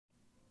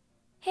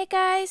Hey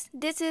guys,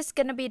 this is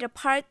gonna be the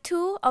part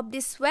 2 of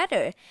this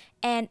sweater,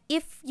 and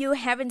if you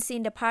haven't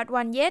seen the part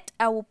 1 yet,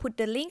 I will put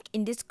the link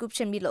in the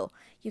description below.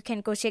 You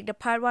can go check the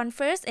part 1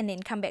 first and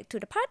then come back to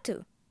the part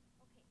 2.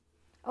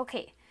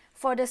 Okay,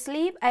 for the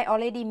sleeve I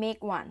already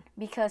make one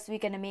because we're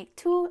gonna make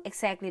two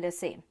exactly the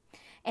same,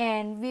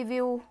 and we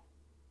will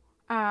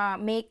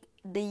make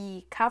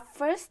the cuff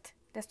first.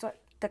 That's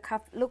what the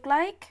cuff look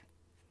like.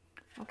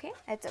 Okay,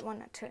 I just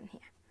wanna turn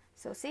here.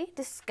 So see,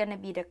 this is gonna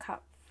be the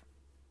cuff.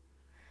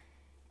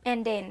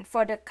 And then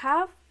for the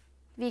cuff,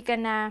 we're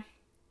gonna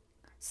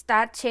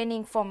start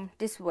chaining from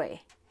this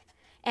way.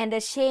 And the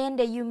chain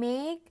that you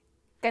make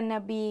gonna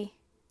be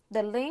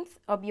the length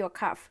of your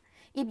cuff.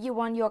 If you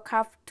want your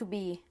cuff to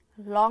be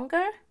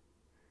longer,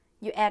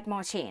 you add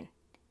more chain.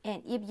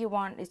 And if you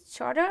want it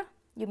shorter,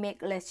 you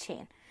make less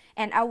chain.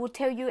 And I will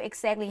tell you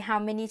exactly how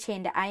many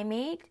chain that I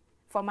made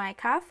for my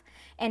cuff.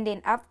 And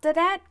then after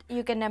that,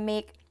 you're gonna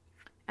make,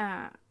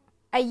 I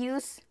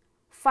use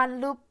fun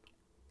loop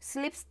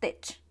slip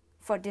stitch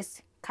for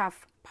this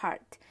cuff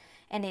part,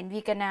 and then we're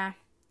gonna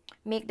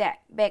make that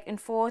back and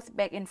forth,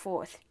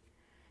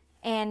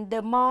 and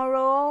the more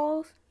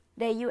rows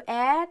that you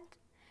add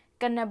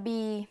gonna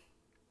be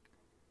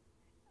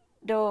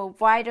the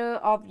wider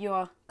of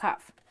your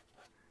cuff.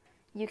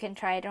 You can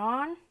try it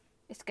on.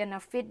 It's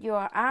gonna fit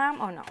your arm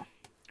or no.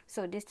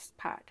 So this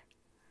part,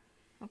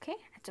 okay,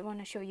 I just want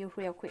to show you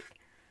real quick.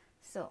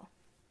 So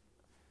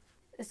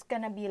it's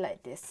gonna be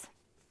like this.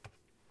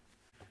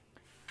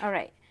 All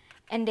right,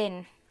 and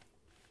then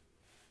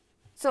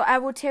so I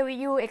will tell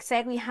you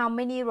exactly how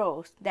many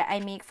rows that I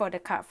make for the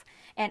cuff.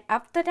 And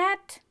after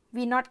that,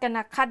 we're not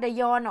gonna cut the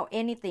yarn or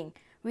anything.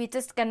 We're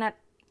just gonna,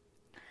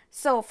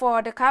 so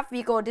for the cuff,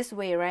 we go this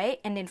way, right?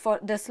 And then for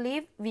the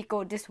sleeve, we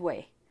go this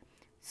way.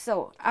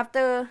 So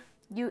after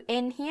you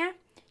end here,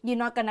 you're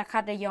not gonna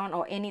cut the yarn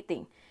or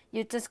anything.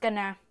 You're just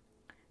gonna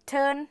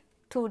turn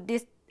to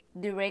this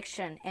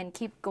direction and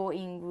keep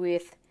going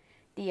with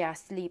the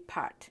sleeve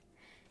part.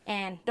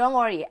 And don't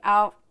worry,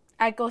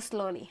 I go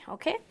slowly,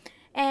 okay?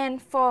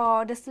 And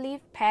for the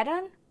sleeve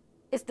pattern,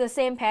 it's the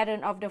same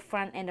pattern of the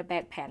front and the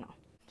back panel.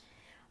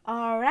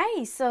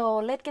 Alright, so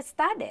let's get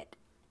started.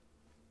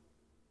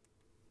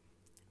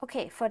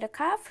 Okay, for the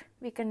cuff,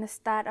 we're gonna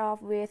start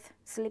off with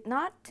slip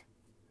knot.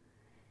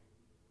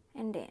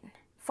 And then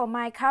for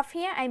my cuff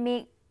here, I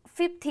make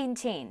 15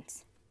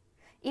 chains.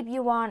 If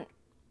you want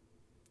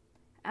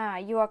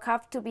your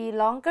cuff to be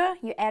longer,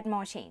 you add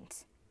more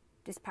chains.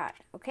 This part,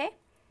 okay?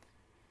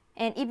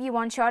 And if you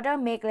want shorter,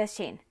 make less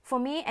chain. For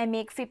me, I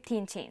make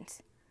 15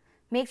 chains.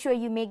 Make sure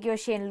you make your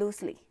chain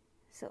loosely.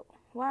 So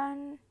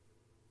 1,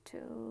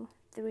 2,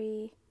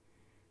 3,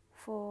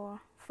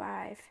 4,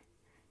 5,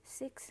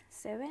 6,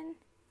 7,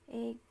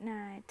 8,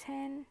 9,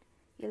 10,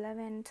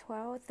 11,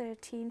 12,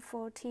 13,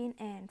 14,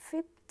 and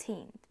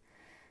 15.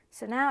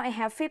 So now I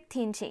have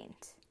 15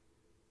 chains.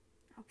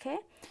 Okay?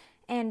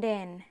 And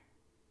then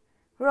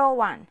row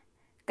 1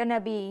 gonna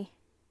be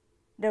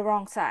the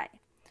wrong side.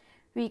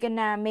 We're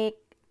gonna make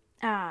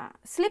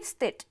slip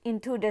stitch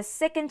into the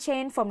second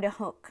chain from the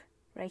hook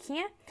right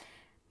here,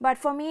 but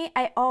for me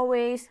I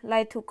always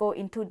like to go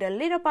into the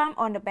little bump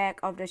on the back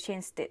of the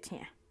chain stitch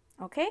here.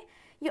 Okay,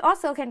 you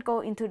also can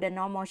go into the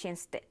normal chain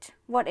stitch,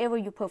 whatever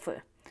you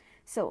prefer.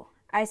 So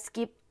I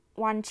skip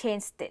one chain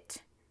stitch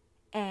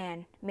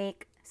and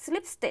make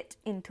slip stitch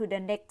into the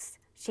next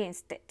chain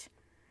stitch.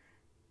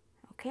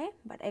 Okay,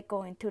 but I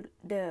go into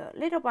the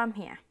little bump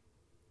here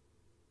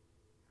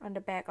on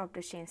the back of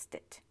the chain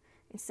stitch,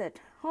 insert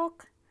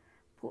hook,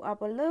 pull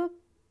up a loop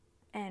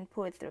and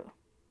pull it through.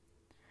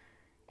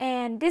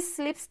 And this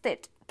slip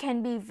stitch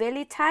can be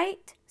very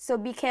tight, so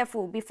be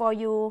careful before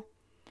you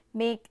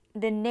make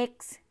the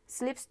next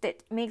slip stitch.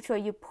 Make sure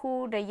you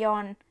pull the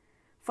yarn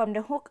from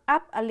the hook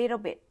up a little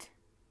bit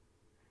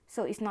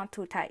so it's not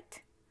too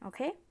tight.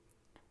 Okay,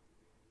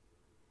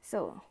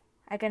 so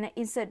I'm gonna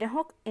insert the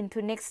hook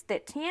into next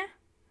stitch here,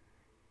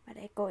 but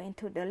I go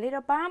into the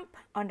little bump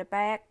on the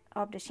back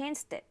of the chain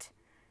stitch,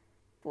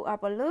 pull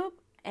up a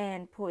loop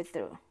and pull it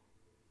through.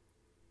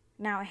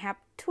 Now I have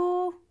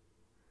 2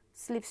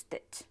 slip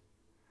stitch.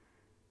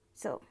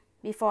 So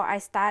before I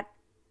start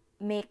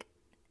make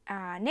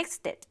next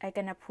stitch, I'm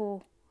gonna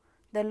pull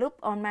the loop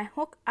on my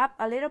hook up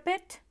a little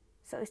bit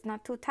so it's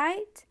not too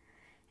tight,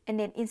 and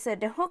then insert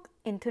the hook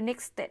into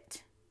next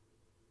stitch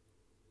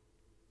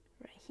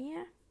right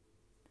here,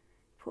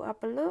 pull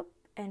up a loop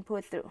and pull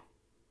through.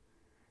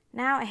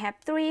 Now I have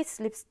 3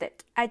 slip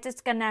stitch. I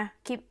just gonna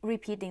keep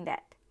repeating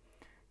that.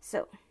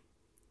 So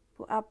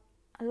pull up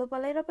a loop a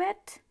little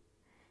bit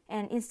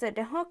and insert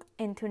the hook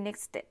into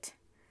next stitch,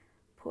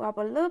 pull up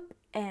a loop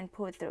and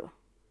pull through.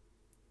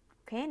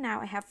 Okay, now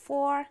I have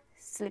 4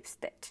 slip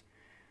stitch,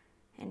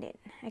 and then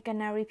I'm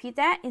gonna repeat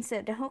that.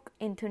 Insert the hook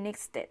into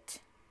next stitch,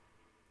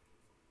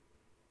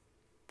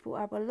 pull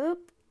up a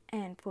loop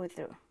and pull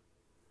through.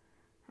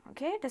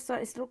 Okay, that's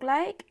what it looks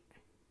like.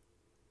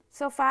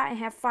 So far I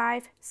have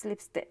 5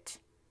 slip stitch,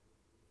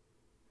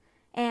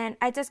 and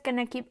I just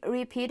gonna keep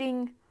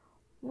repeating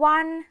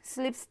 1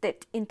 slip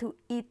stitch into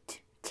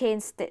each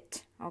chain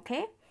stitch.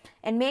 Okay,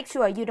 and make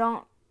sure you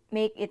don't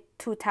make it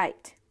too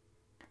tight.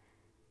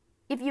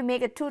 If you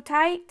make it too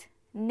tight,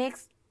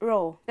 next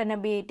row gonna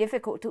be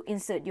difficult to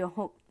insert your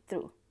hook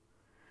through.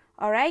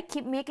 Alright,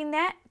 keep making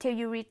that till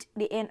you reach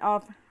the end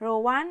of row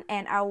 1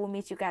 and I will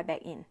meet you guys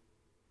back in.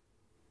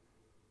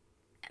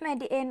 I'm at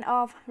the end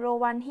of row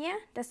 1 here.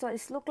 That's what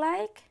it looks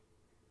like.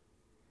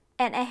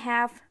 And I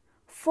have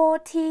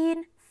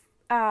 14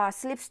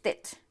 slip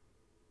stitch.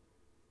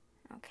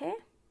 Okay.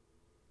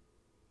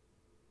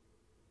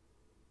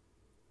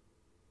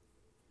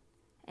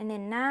 And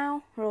then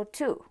now row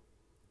 2.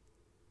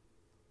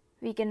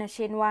 We're gonna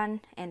chain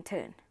 1 and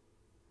turn.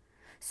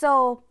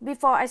 So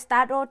before I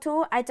start row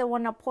 2, I just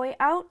wanna point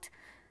out,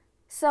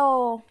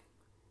 so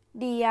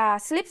the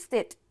slip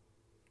stitch,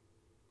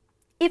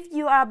 if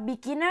you are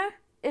beginner,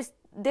 it's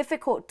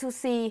difficult to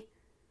see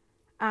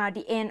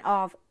the end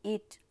of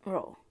each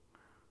row.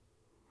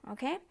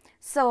 Okay,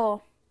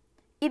 so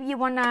if you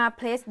wanna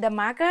place the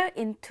marker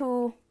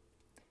into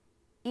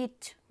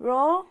each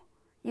row,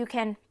 you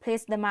can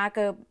place the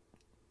marker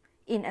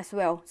in as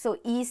well, so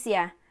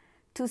easier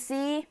to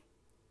see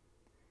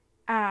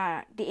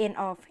the end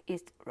of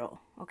each row.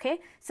 Okay,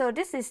 so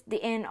this is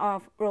the end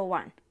of row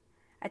 1.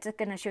 I'm just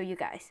gonna show you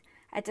guys.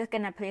 I'm just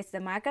gonna place the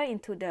marker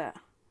into the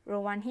row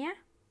 1 here.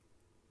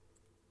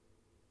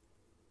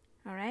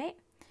 Alright,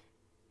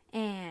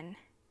 and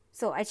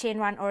so I chain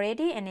 1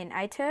 already and then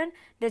I turn.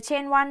 The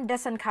chain 1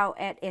 doesn't count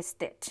as a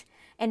stitch,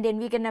 and then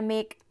we're gonna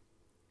make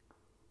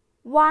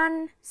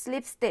 1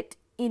 slip stitch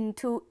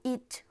into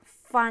each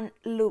front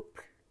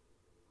loop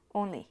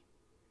only.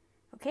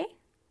 Okay,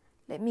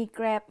 let me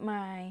grab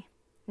my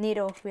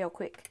needle real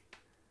quick.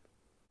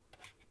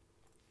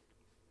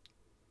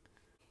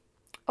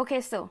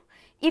 Okay, so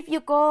if you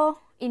go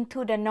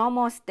into the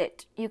normal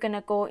stitch, you're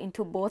gonna go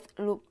into both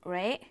loop,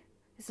 right?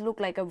 It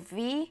looks like a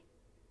V,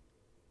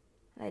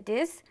 like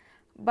this.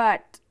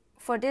 But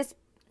for this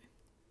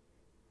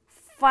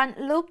front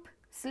loop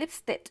slip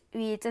stitch,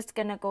 we're just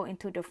gonna go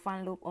into the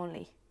front loop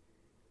only.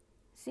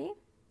 See?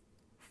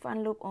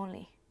 Front loop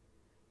only.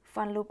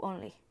 Front loop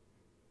only.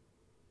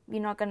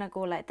 We're not gonna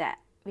go like that.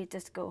 We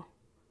just go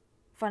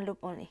front loop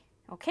only.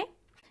 Okay?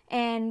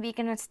 And we're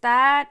gonna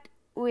start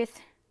with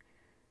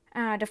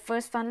the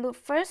first front loop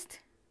first.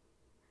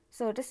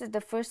 So this is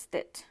the first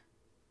stitch.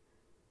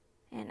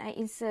 And I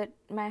insert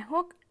my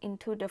hook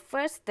into the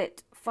first stitch,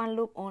 front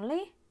loop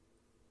only.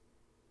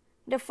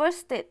 The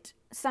first stitch,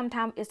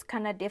 sometimes it's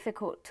kind of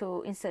difficult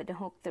to insert the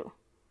hook through.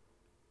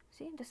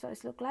 See, that's what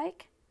it looks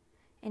like.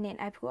 And then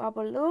I pull up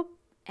a loop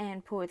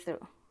and pull it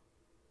through.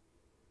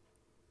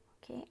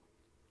 Okay,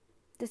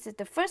 this is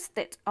the first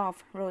stitch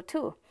of row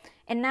 2.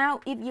 And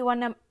now if you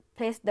want to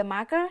place the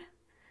marker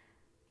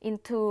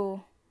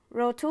into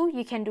row 2,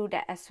 you can do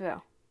that as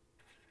well.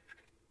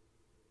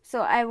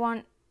 So I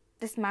want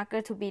this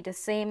marker to be the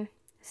same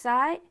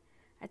side.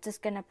 I'm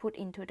just gonna put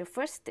into the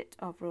first stitch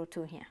of row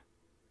 2 here,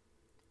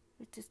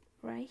 which is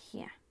right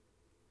here.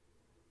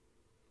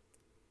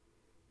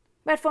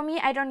 But for me,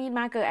 I don't need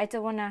marker. I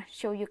just wanna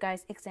show you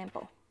guys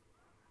example.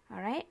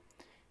 Alright,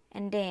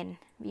 and then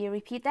we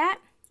repeat that.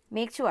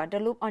 Make sure the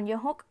loop on your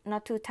hook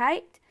not too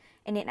tight,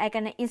 and then I'm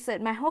gonna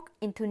insert my hook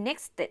into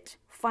next stitch,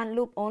 front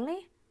loop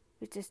only,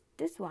 which is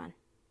this one.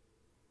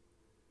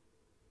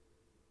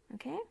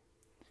 Okay,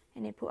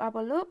 and then pull up a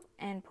loop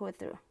and pull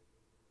through.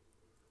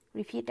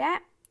 Repeat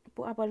that.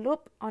 Pull up a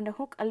loop on the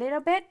hook a little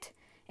bit,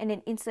 and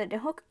then insert the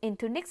hook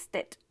into next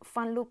stitch,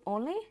 front loop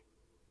only,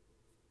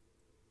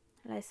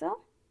 like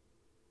so.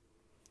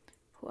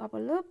 Pull up a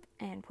loop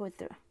and pull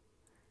through.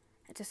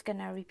 I'm just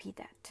gonna repeat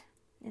that.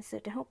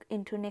 Insert the hook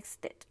into next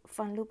stitch,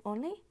 front loop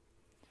only,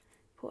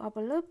 pull up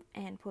a loop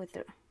and pull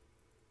through.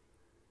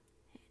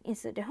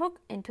 Insert the hook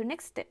into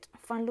next stitch,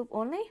 front loop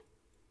only,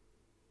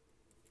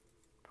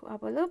 pull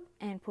up a loop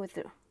and pull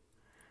through.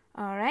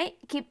 Alright,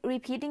 keep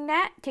repeating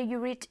that till you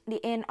reach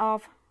the end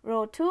of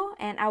row 2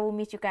 and I will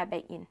meet you guys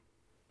back in.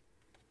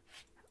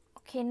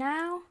 Okay,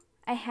 now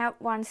I have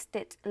 1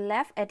 stitch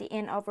left at the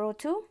end of row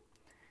 2.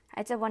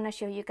 I just want to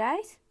show you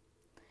guys.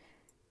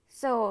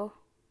 So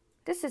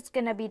this is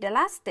gonna be the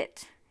last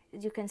stitch.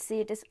 As you can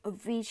see, this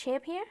V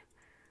shape here.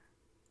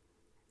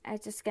 I'm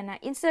just gonna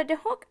insert the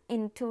hook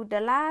into the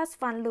last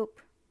front loop,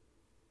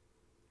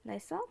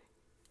 like so.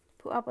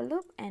 Pull up a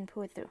loop and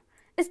pull it through.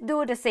 It's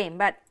do the same,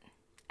 but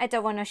I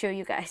just want to show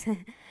you guys.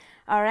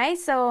 Alright,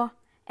 so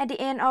at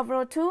the end of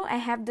row 2, I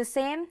have the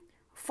same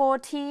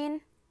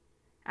 14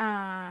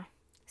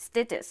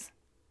 stitches.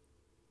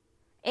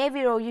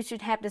 Every row you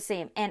should have the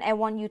same, and I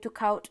want you to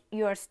count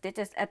your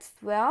stitches as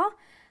well.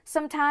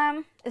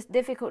 Sometimes it's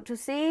difficult to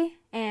see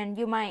and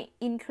you might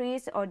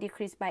increase or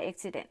decrease by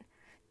accident.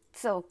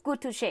 So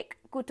good to check,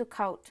 good to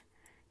count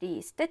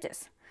the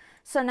stitches.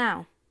 So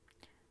now,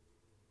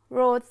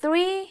 row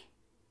 3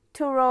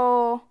 to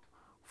row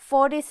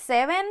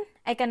 47,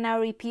 I can now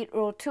repeat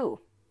row 2.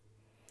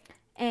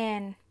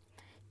 And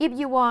if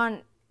you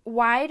want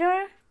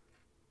wider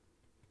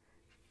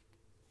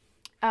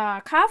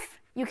cuff,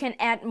 you can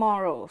add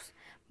more rows.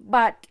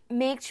 But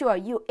make sure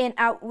you end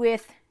up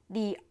with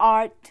the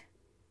odd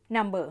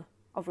number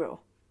of row.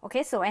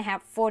 Okay, so I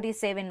have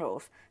 47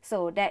 rows,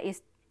 so that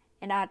is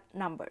an odd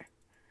number.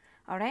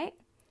 All right,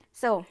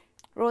 so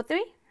row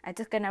 3, I'm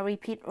just gonna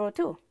repeat row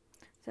 2.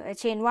 So I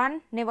chain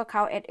 1, never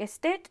count at a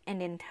stitch,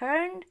 and then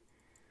turn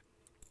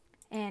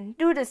and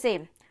do the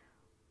same.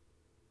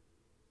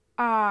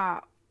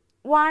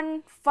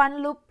 One front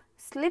loop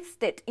slip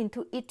stitch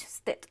into each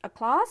stitch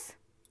across.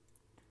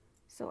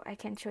 So I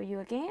can show you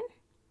again.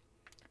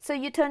 So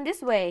you turn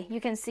this way, you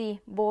can see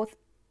both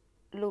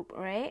loop,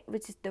 right,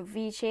 which is the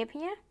V shape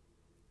here,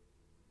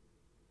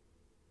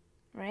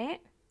 right?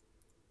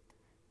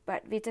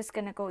 But we're just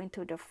gonna go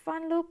into the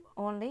front loop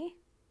only,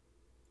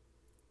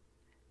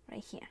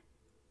 right here.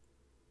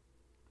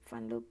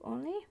 Front loop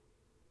only,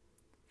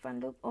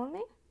 front loop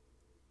only,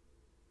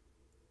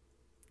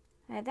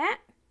 like that.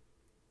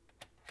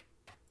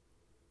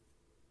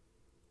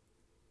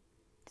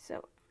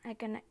 So I'm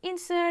gonna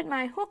insert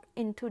my hook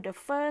into the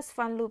first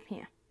front loop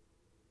here.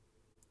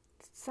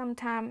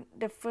 Sometimes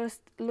the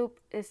first loop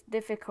is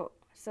difficult,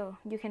 so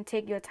you can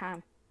take your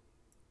time.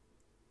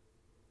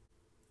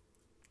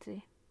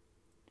 See,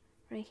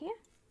 right here,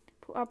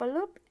 pull up a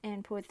loop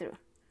and pull through,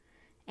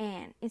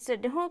 and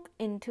insert the hook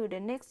into the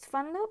next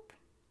front loop,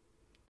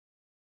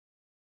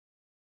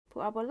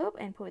 pull up a loop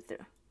and pull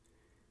through,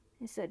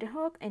 insert the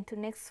hook into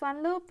next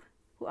front loop,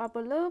 pull up a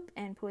loop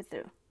and pull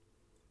through,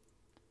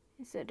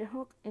 insert the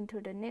hook into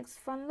the next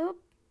front loop,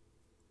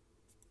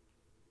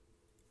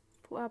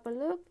 pull up a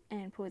loop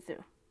and pull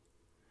through.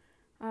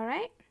 All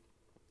right,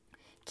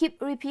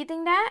 keep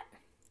repeating that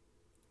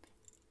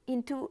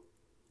into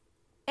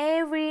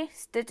every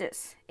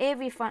stitches,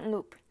 every front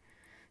loop.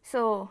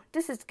 So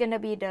this is gonna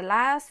be the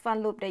last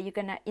front loop that you're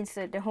gonna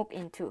insert the hook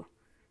into,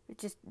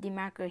 which is the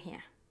marker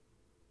here.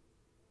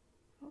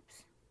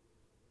 Oops,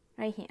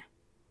 right here.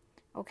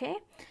 Okay,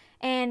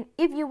 and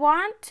if you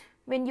want,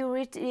 when you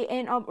reach the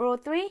end of row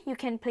 3, you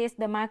can place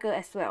the marker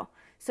as well,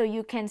 so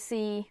you can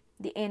see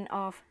the end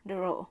of the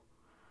row.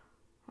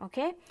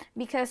 Okay,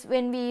 because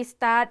when we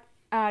start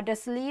the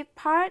sleeve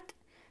part,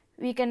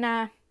 we're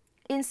gonna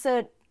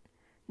insert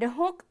the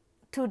hook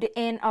to the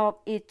end of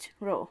each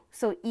row,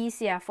 so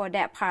easier for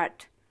that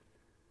part,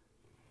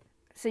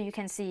 so you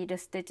can see the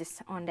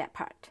stitches on that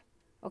part.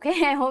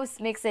 Okay, I hope it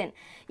makes sense.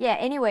 Yeah,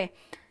 anyway,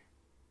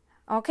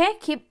 okay,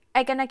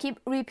 I'm gonna keep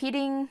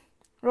repeating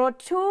row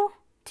 2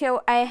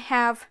 till I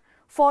have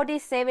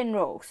 47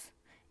 rows,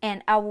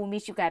 and I will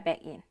meet you guys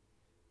back in.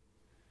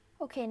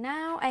 Okay,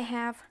 now I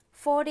have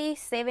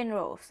 47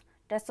 rows.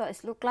 That's what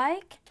it looks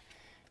like.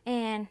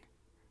 And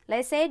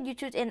let's say you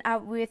should end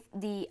up with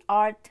the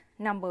odd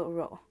number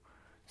row.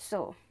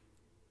 So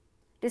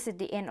this is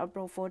the end of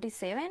row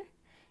 47,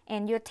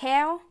 and your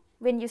tail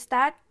when you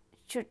start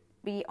should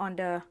be on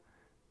the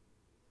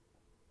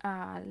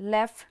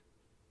left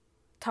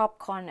top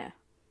corner.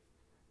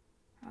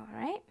 All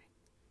right,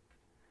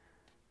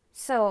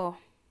 so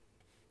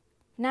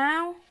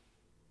now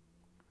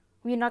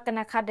we're not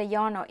gonna cut the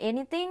yarn or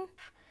anything,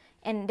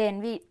 and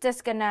then we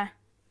just gonna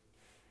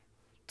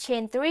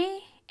chain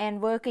 3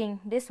 and working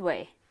this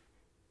way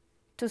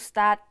to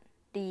start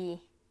the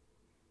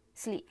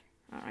sleeve.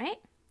 All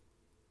right,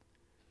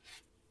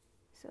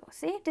 so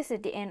see, this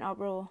is the end of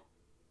row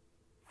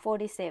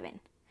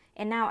 47,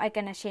 and now I'm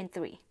gonna chain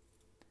 3.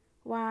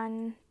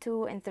 1,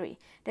 2, and 3.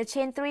 The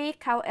chain 3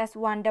 count as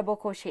 1 double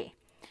crochet,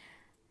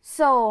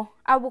 so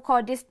I will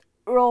call this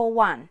row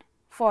 1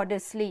 for the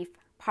sleeve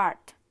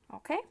part.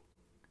 Okay,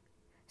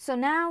 so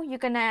now you're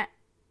gonna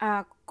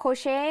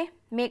crochet,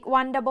 make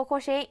 1 double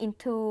crochet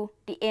into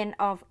the end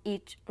of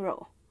each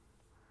row.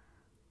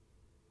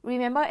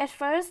 Remember, at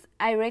first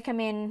I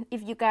recommend,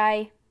 if you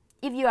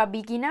are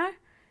beginner,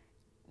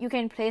 you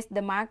can place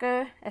the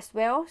marker as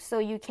well, so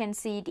you can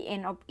see the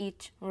end of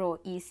each row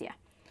easier.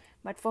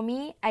 But for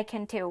me, I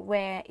can tell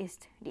where is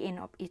the end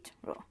of each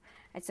row.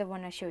 I just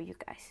want to show you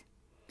guys.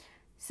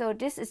 So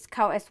this is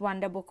count as 1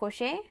 double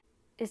crochet.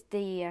 It's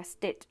the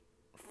stitch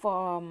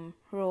from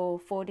row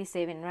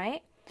 47,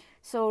 right?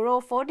 So row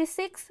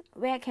 46,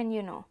 where can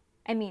you know?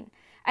 I mean,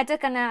 I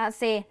just gonna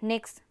say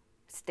next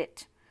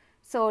stitch.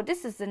 So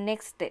this is the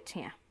next stitch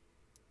here,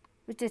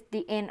 which is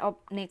the end of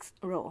next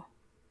row.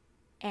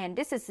 And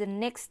this is the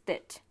next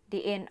stitch,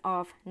 the end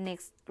of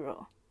next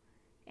row.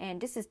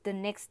 And this is the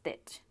next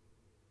stitch,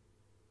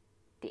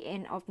 the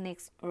end of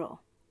next row.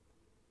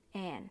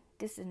 And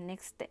this is the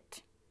next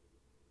stitch,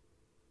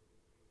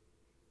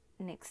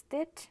 next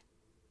stitch,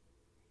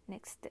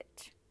 next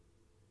stitch,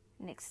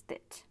 next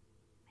stitch,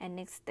 and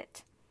next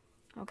stitch.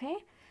 Okay,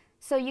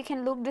 so you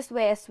can look this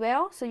way as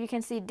well, so you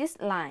can see this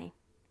line,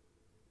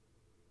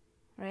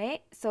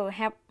 right? So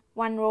have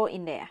 1 row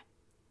in there,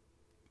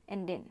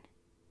 and then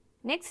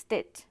next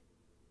stitch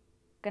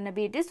gonna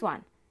be this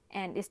one,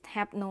 and it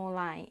have no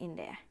line in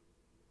there,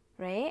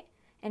 right?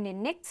 And the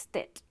next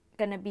stitch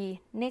gonna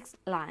be next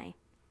line,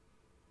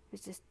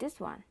 which is this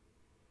one,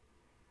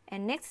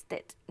 and next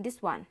stitch,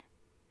 this one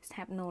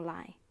have no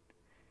line,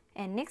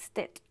 and next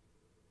stitch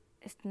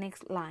is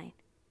next line,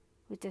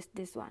 which is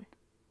this one.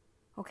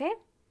 Okay,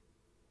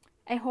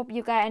 I hope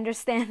you guys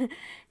understand.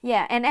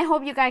 Yeah, and I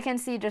hope you guys can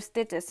see the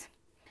stitches.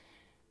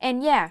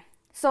 And yeah,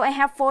 So I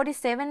have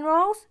 47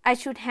 rows. I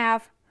should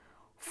have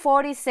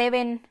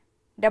 47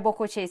 double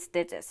crochet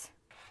stitches.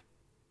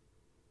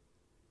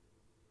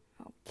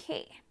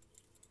 Okay,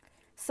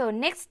 so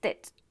next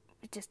stitch,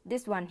 which is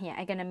this one here,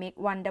 I'm gonna make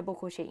 1 double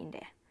crochet in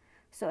there.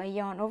 So I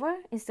yarn over,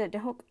 insert the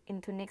hook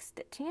into next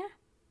stitch here.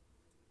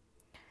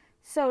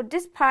 So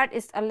this part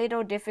is a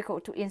little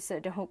difficult to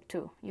insert the hook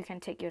too. You can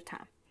take your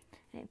time.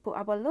 And pull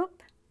up a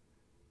loop,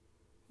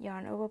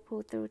 yarn over,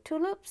 pull through 2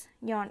 loops,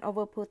 yarn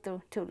over, pull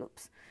through 2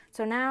 loops.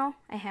 So now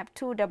I have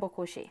 2 double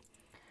crochet.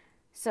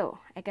 So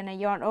I'm gonna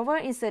yarn over,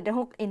 insert the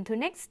hook into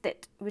next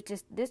stitch, which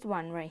is this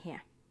one right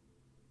here.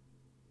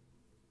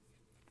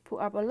 Pull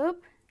up a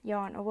loop,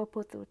 yarn over,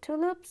 pull through 2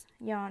 loops,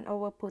 yarn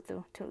over, pull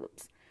through 2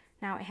 loops.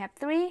 Now I have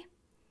 3,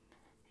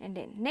 and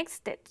then next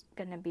stitch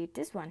gonna be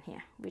this one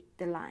here with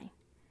the line.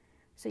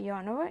 So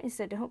yarn over,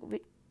 insert the hook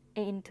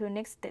into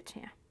next stitch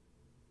here.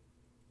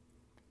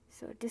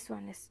 So this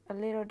one is a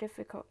little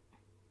difficult.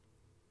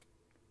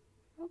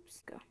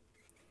 Oops, go.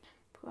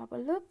 Pull up a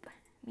loop,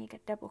 make a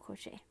double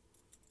crochet.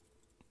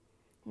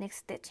 Next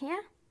stitch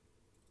here.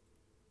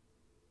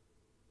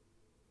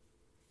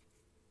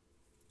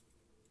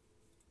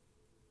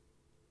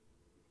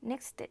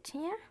 Next stitch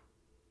here.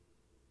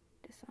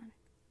 This one.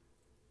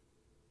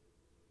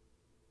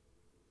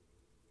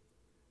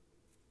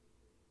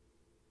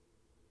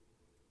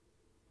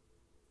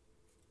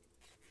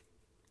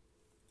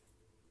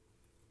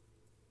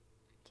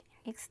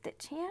 Next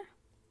stitch here.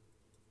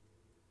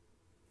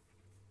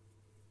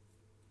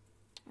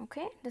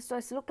 Okay, this is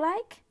what it looks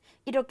like.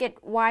 It'll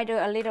get wider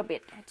a little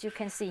bit, as you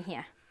can see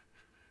here.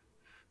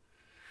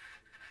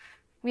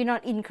 Will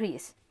not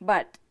increase,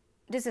 but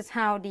this is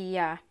how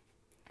the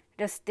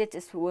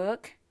stitches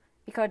work,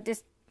 because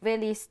this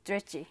really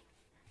stretchy.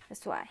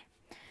 That's why.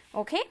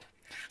 Okay,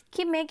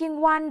 keep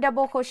making 1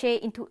 double crochet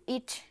into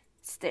each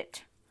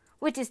stitch,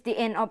 which is the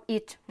end of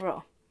each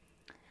row.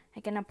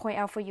 I'm gonna point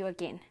out for you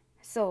again.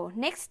 So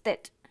next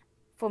stitch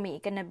for me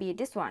gonna be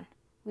this one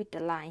with the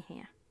line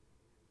here.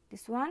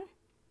 This one.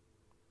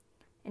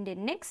 And the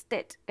next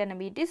stitch gonna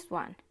be this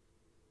one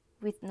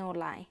with no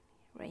line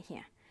right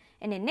here.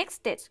 And the next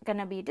stitch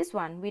gonna be this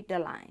one with the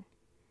line.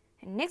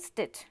 And next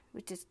stitch,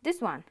 which is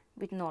this one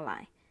with no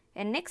line.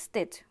 And next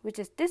stitch, which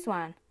is this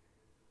one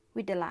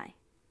with the line.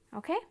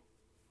 Okay?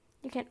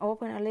 You can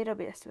open a little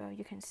bit as well,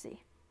 you can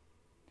see.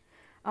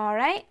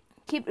 Alright,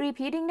 keep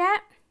repeating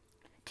that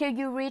till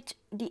you reach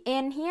the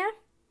end here.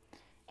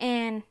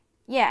 And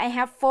yeah, I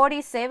have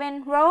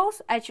 47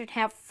 rows. I should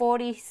have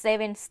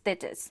 47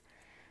 stitches.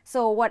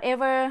 So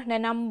whatever the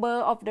number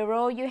of the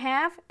row you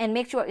have, and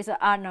make sure it's an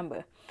odd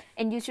number.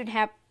 And you should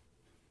have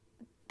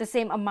the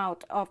same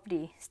amount of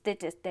the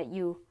stitches that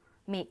you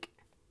make.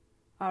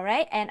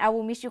 Alright, and I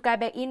will meet you guys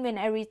back in when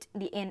I reach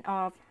the end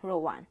of row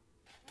 1.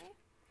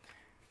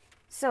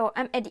 So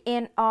I'm at the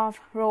end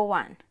of row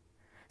 1.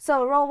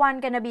 So row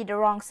 1 gonna be the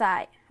wrong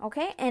side.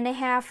 Okay, and I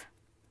have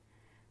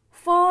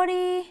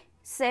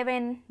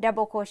 47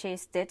 double crochet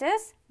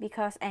stitches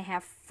because I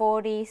have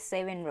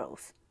 47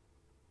 rows.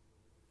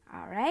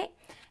 Alright,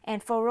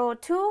 and for row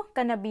 2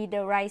 gonna be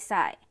the right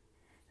side.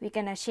 We're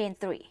gonna chain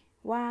 3.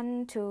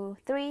 1, 2,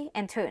 3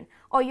 and turn,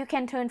 or you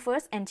can turn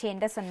first and chain,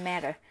 doesn't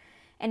matter.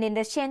 And in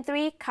the chain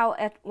 3, count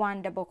at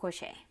 1 double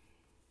crochet.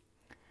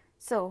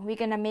 So we're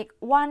gonna make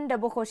 1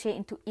 double crochet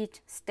into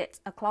each stitch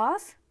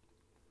across.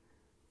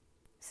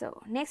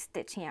 So next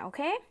stitch here,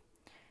 okay,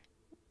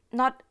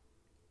 not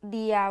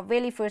the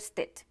very first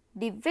stitch.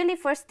 The very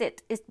first stitch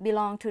is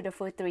belong to the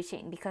first 3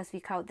 chain because we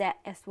count that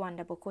as 1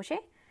 double crochet.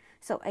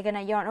 So I'm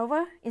gonna yarn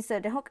over,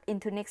 insert the hook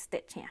into next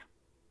stitch here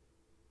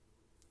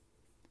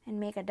and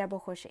make a double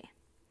crochet.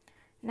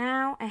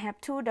 Now I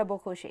have 2 double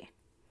crochet,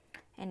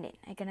 and then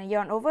I'm gonna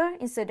yarn over,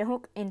 insert the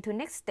hook into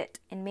next stitch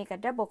and make a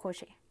double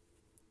crochet,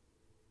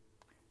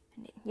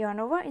 and then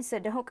yarn over,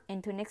 insert the hook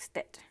into next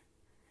stitch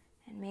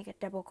and make a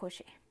double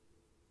crochet.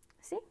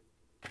 See,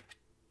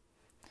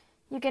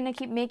 you're gonna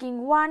keep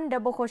making 1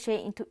 double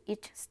crochet into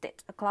each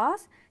stitch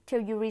across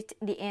till you reach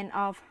the end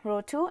of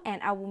row 2,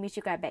 and I will meet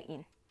you guys back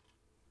in.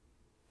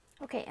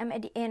 Okay, I'm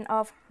at the end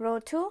of row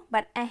 2,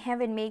 but I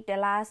haven't made the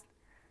last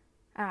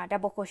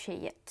double crochet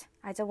yet.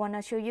 I just want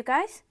to show you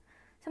guys.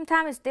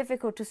 Sometimes it's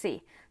difficult to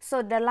see.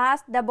 So the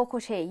last double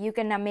crochet you're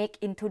gonna make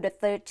into the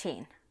 3rd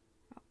chain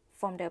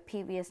from the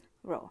previous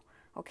row.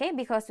 Okay,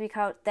 because we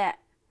count that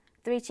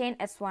 3 chain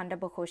as 1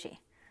 double crochet.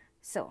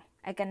 So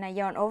I'm gonna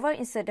yarn over,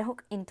 insert the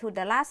hook into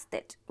the last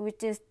stitch,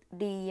 which is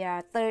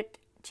the 3rd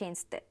chain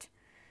stitch.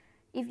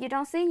 If you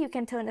don't see, you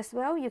can turn as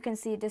well. You can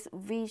see this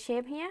V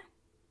shape here.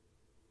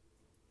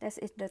 That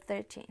is the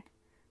 3rd chain.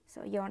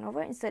 So yarn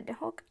over, insert the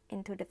hook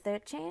into the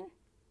 3rd chain,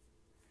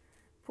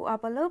 pull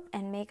up a loop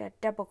and make a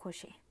double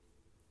crochet.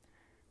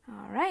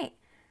 Alright,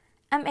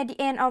 I'm at the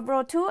end of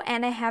row 2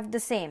 and I have the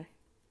same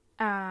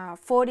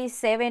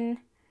 47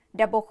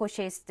 double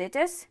crochet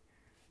stitches.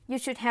 You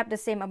should have the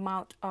same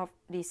amount of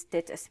these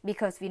stitches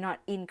because we not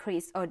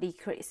increase or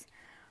decrease.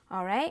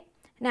 Alright,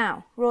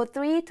 now row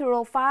 3 to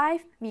row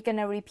 5, we're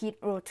gonna repeat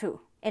row 2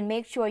 and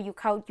make sure you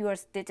count your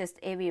stitches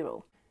every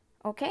row.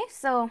 Okay,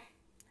 so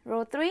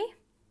row 3,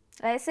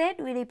 Like I said,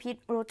 we repeat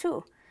row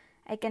 2.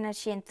 I'm gonna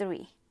chain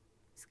 3,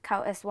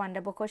 count as 1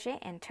 double crochet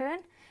and turn,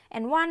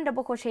 and 1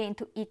 double crochet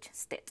into each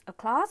stitch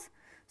across.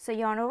 So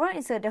yarn over,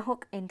 insert the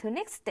hook into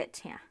next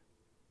stitch here,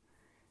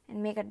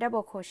 and make a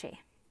double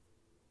crochet.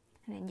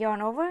 And then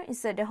yarn over,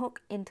 insert the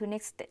hook into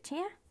next stitch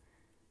here,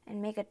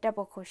 and make a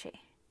double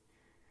crochet.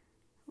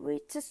 We're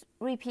just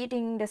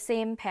repeating the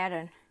same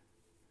pattern.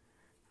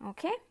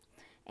 Okay,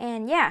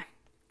 and yeah,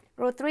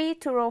 row 3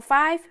 to row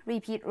 5,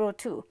 repeat row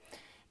 2.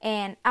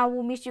 And I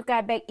will meet you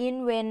guys back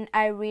in when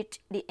I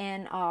reach the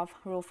end of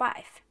row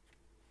 5.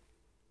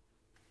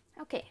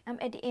 Okay, I'm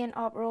at the end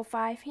of row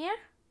 5 here.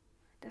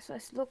 That's what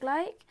it looks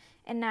like.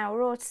 And now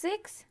row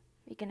 6,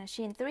 we're gonna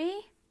chain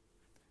 3,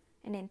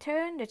 and then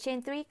turn the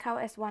chain 3,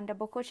 count as 1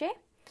 double crochet,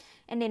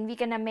 and then we're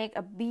gonna make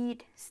a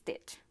bead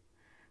stitch.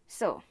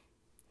 So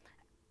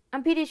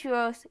I'm pretty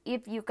sure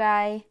if you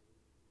guys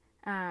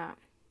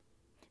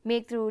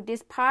make through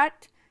this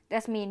part,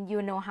 that means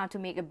you know how to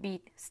make a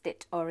bead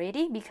stitch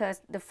already,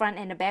 because the front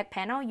and the back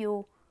panel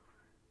you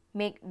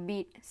make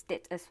bead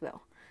stitch as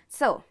well.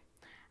 So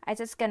I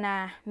just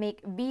gonna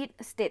make bead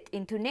stitch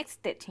into next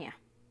stitch here.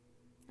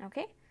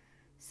 Okay,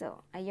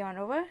 so I yarn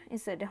over,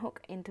 insert the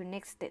hook into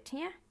next stitch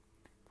here,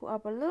 pull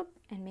up a loop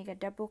and make a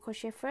double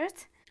crochet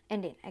first,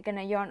 and then I'm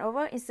gonna yarn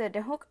over, insert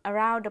the hook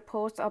around the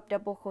post of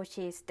double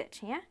crochet stitch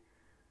here,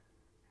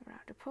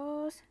 around the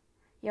post,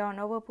 yarn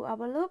over, pull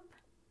up a loop.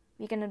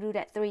 We're gonna do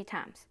that 3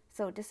 times.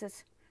 So this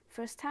is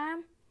first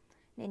time,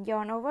 then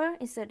yarn over,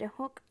 insert the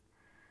hook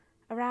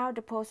around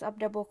the post of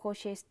double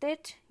crochet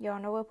stitch,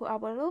 yarn over, pull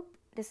up a loop.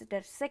 This is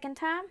the second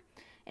time,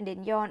 and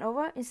then yarn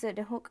over, insert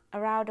the hook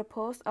around the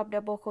post of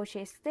double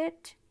crochet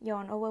stitch,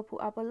 yarn over,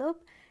 pull up a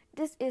loop.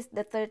 This is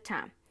the third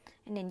time,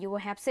 and then you will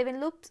have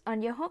 7 loops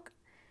on your hook.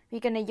 We're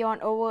gonna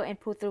yarn over and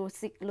pull through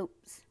 6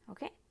 loops.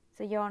 Okay,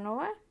 so yarn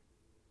over,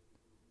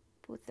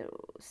 pull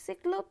through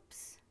 6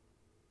 loops,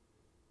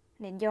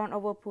 then yarn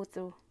over, pull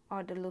through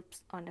all the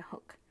loops on the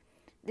hook.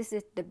 This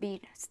is the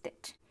bead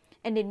stitch,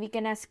 and then we're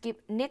gonna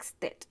skip next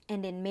stitch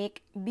and then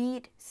make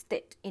bead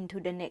stitch into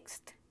the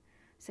next.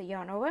 So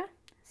yarn over,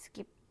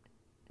 skip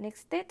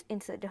next stitch,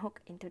 insert the hook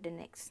into the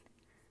next,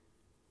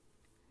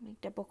 make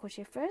double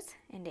crochet first,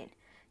 and then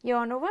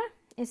yarn over,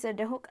 insert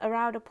the hook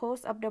around the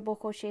post of double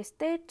crochet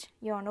stitch,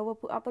 yarn over,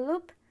 pull up a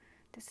loop.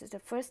 This is the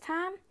first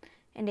time,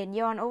 and then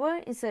yarn over,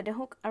 insert the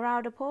hook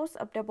around the post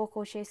of double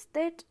crochet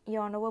stitch,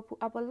 yarn over, pull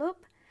up a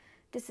loop.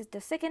 This is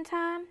the second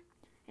time,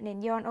 and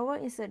then yarn over,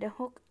 insert the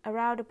hook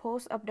around the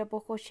post of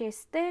double crochet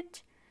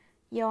stitch,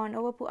 yarn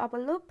over, pull up a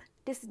loop.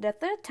 This is the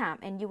third time,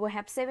 and you will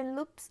have 7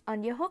 loops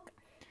on your hook.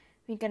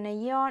 We're gonna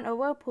yarn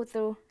over, pull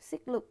through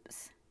 6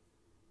 loops,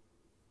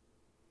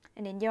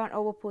 and then yarn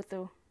over, pull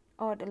through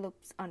all the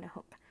loops on the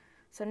hook.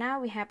 So now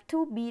we have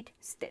 2 bead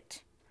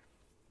stitch,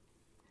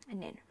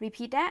 and then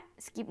repeat that,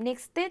 skip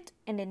next stitch,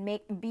 and then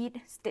make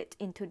bead stitch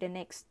into the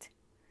next.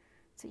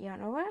 So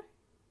yarn over,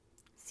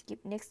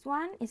 skip next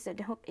one, insert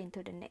the hook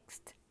into the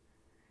next,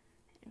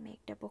 and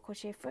make double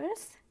crochet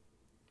first,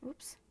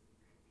 oops,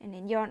 and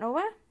then yarn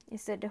over,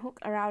 insert the hook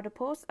around the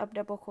post of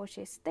double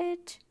crochet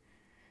stitch,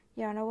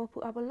 yarn over,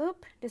 pull up a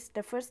loop. This is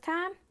the first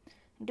time,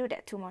 do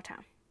that 2 more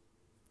times,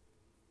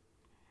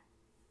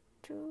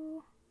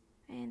 2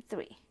 and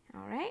 3.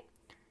 All right,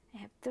 I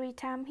have 3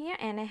 times here,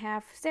 and I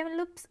have 7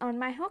 loops on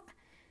my hook.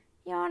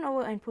 Yarn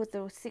over and pull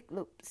through 6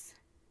 loops.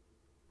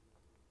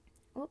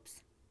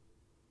 Oops,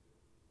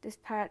 this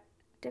part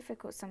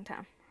difficult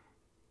sometimes.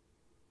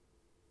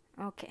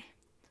 Okay,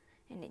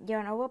 and then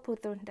yarn over, pull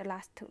through the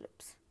last 2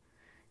 loops.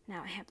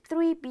 Now I have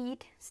 3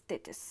 bead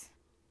stitches.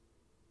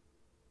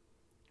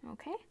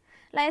 Okay,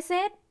 like I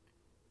said,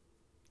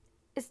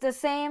 it's the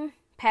same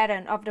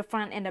pattern of the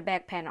front and the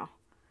back panel.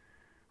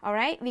 All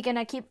right, we're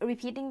gonna keep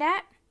repeating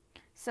that.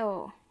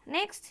 So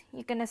next,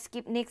 you're gonna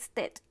skip next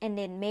stitch and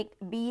then make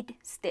bead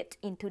stitch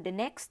into the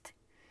next,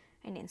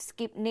 and then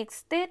skip next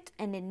stitch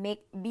and then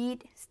make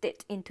bead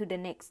stitch into the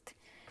next.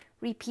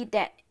 Repeat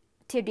that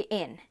till the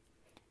end,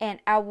 and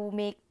I will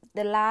make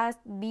the last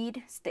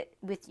bead stitch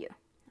with you.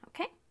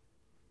 Okay,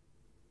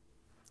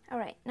 all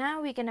right,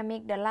 now we're gonna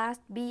make the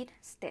last bead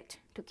stitch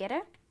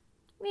together.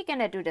 We're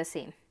gonna do the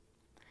same.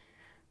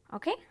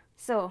 Okay,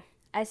 so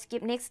I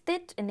skip next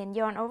stitch and then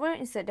yarn over,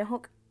 insert the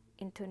hook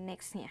into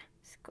next here.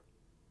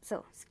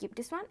 So skip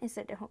this one,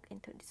 insert the hook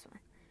into this one,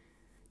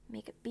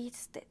 make a bead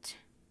stitch.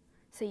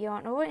 So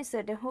yarn over,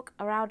 insert the hook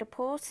around the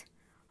post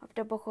of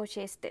double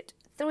crochet stitch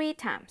 3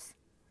 times.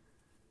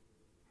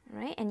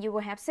 Right, and you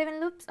will have 7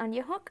 loops on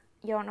your hook.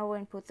 Yarn over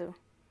and pull through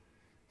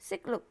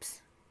 6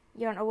 loops,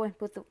 yarn over and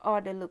pull through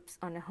all the loops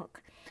on the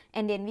hook,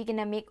 and then we're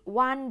gonna make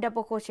 1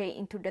 double crochet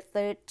into the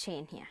 3rd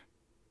chain here.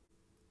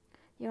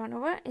 Yarn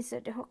over,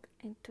 insert the hook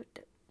into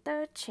the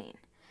 3rd chain,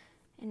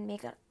 and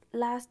make a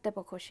last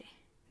double crochet.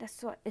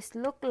 That's what it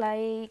looks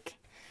like.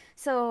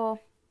 So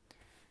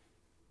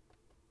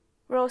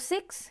row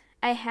 6,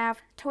 I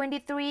have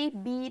 23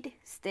 bead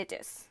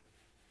stitches.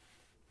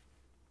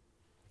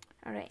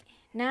 All right,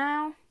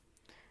 now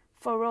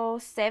for row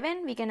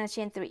 7, we're gonna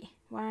chain 3.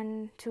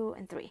 1, 2,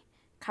 and 3.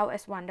 Count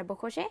as 1 double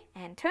crochet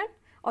and turn,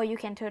 or you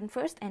can turn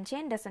first and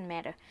chain, doesn't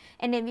matter.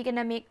 And then we're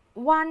gonna make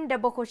 1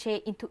 double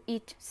crochet into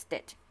each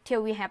stitch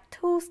till we have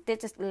 2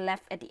 stitches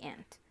left at the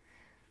end.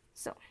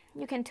 So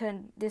you can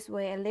turn this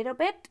way a little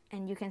bit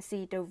and you can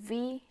see the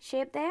V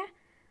shape there.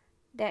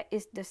 That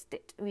is the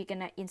stitch we're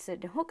gonna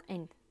insert the hook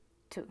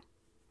into.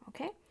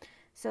 Okay,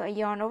 so I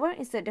yarn over,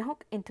 insert the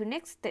hook into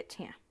next stitch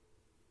here.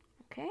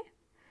 Okay,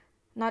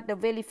 not the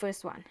very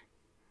first one.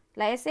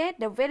 Like I said,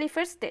 the very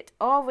first stitch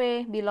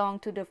always belong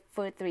to the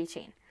first 3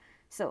 chain.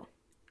 So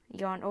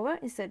yarn over,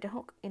 insert the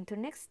hook into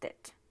next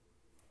stitch,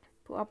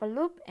 pull up a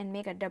loop and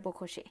make a double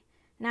crochet.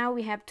 Now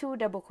we have 2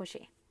 double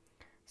crochet.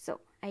 So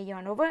I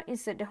yarn over,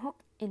 insert the hook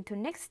into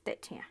next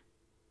stitch here,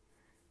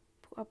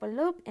 pull up a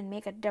loop and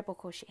make a double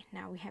crochet.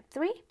 Now we have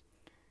 3,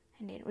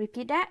 and then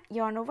repeat that,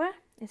 yarn over,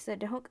 insert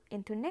the hook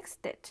into next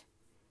stitch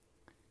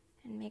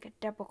and make a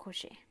double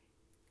crochet.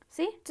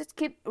 See, just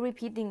keep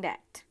repeating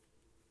that.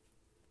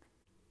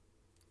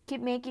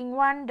 Keep making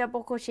 1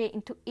 double crochet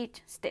into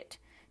each stitch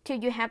till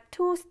you have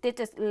 2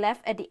 stitches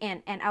left at the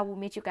end, and I will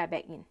meet you guys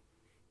back in.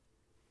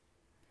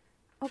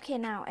 Okay,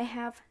 now I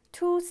have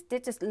 2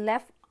 stitches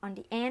left on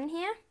the end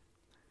here.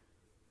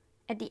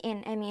 At the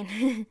end, I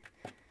mean.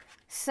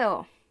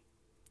 So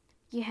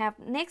you have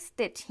next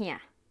stitch here,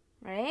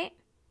 right?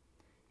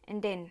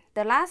 And then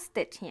the last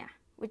stitch here,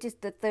 which is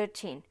the 3rd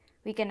chain.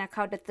 We're gonna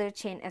count the 3rd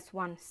chain as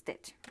 1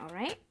 stitch,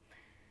 alright?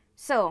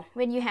 So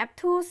when you have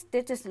 2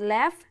 stitches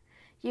left,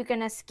 you're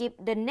gonna skip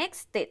the next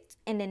stitch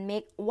and then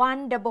make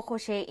 1 double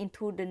crochet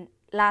into the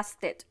last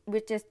stitch,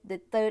 which is the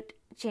 3rd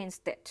chain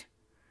stitch.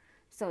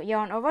 So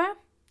yarn over,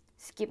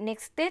 skip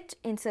next stitch,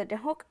 insert the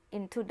hook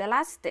into the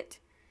last stitch,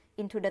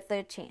 into the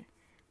 3rd chain,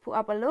 pull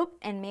up a loop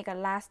and make a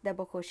last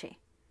double crochet.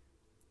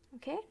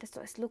 Okay, that's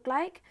what it looks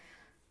like.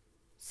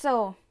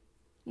 So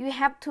you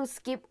have to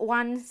skip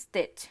 1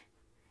 stitch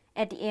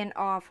at the end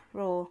of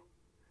row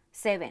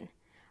 7.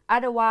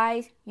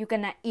 Otherwise, you're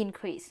gonna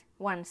increase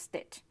 1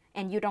 stitch,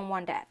 and you don't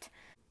want that.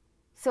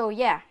 So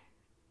yeah,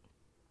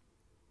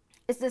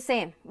 it's the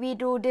same. We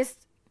do this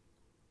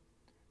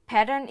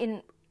pattern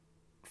in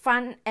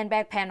front and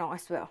back panel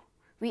as well.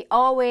 We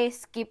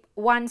always skip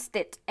 1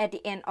 stitch at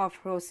the end of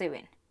row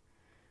 7.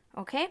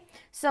 Okay,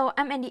 so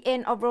I'm at the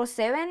end of row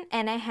 7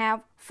 and I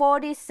have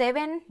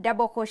 47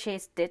 double crochet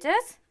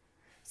stitches.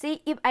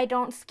 See, if I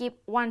don't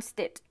skip 1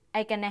 stitch,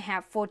 I'm gonna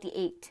have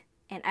 48,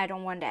 and I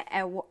don't want that.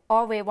 I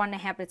always want to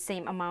have the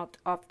same amount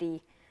of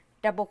the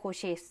double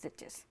crochet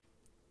stitches.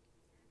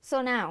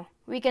 So now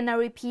we're gonna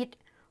repeat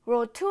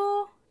row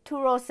 2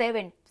 to row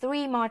 7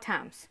 3 more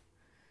times.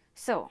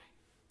 So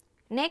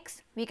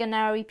next we're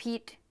gonna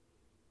repeat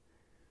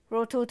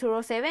row 2 to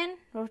row 7,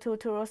 row 2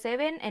 to row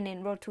 7, and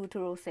then row 2 to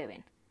row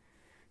 7,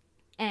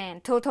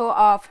 and total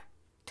of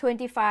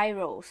 25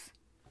 rows.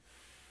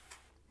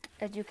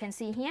 As you can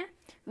see here,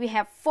 we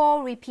have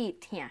 4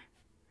 repeats here.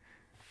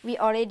 We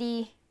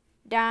already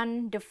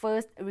done the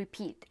first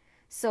repeat,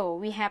 so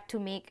we have to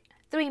make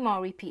 3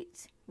 more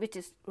repeats, which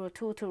is row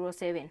 2 to row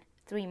 7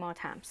 3 more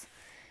times.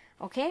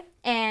 Okay,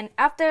 and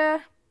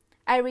after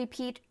I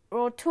repeat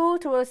row 2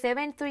 to row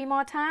 7 3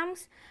 more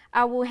times,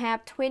 I will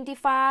have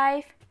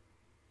 25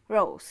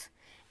 rows,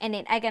 and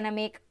then I'm gonna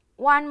make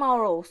 1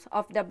 more rows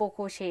of double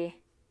crochet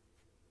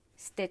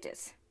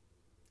stitches,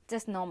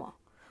 just normal.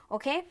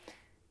 Okay,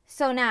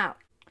 so now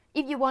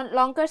if you want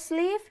longer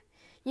sleeve,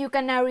 you're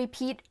gonna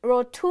repeat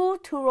row 2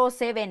 to row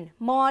 7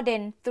 more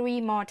than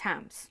 3 more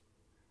times.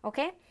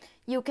 Okay,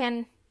 you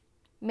can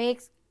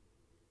make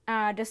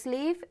the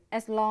sleeve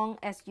as long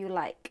as you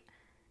like,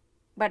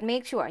 but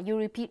make sure you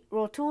repeat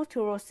row 2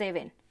 to row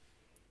 7.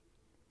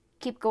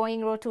 Keep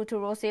going row 2 to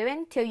row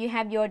 7 till you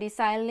have your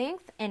desired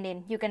length, and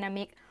then you're gonna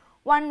make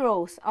 1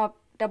 row of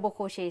double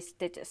crochet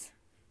stitches,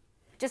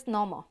 just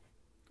normal.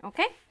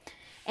 Okay,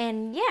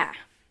 and yeah,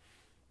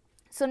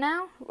 so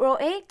now row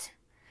 8,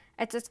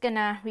 I'm just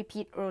gonna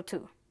repeat row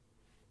 2.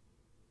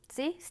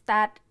 See,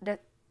 start the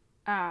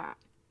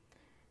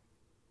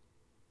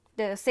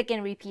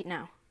second repeat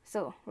now.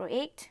 So row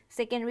 8,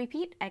 second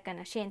repeat, I'm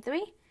gonna chain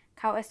 3,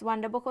 count as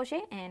 1 double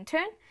crochet and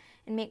turn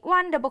and make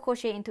 1 double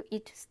crochet into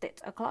each stitch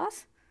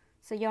across.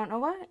 So yarn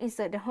over,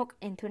 insert the hook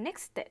into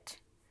next stitch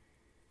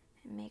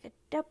and make a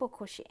double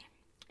crochet,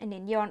 and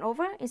then yarn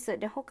over, insert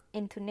the hook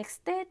into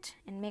next stitch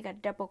and make a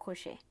double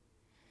crochet.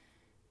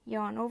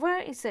 Yarn over,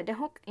 insert the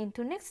hook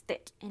into next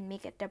stitch and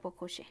make a double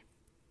crochet.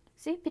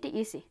 See, pretty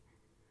easy.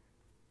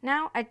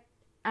 Now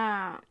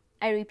I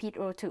repeat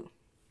row 2.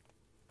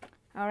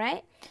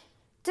 Alright,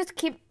 just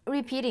keep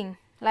repeating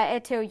like I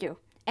tell you,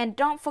 and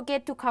don't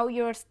forget to count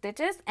your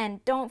stitches,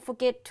 and don't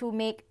forget to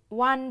make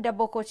 1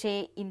 double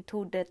crochet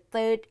into the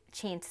 3rd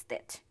chain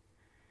stitch.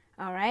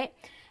 Alright,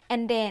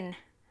 and then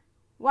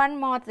one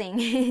more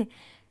thing.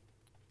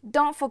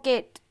 Don't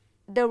forget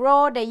the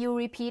row that you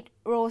repeat,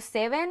 row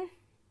 7,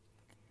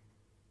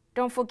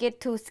 don't forget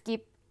to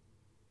skip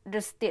the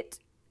stitch,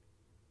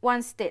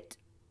 1 stitch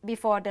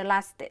before the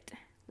last stitch,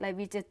 like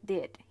we just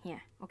did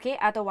here. Okay,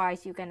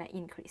 otherwise you're gonna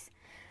increase.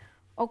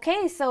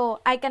 Okay, so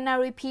I'm gonna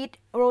repeat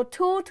row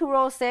 2 to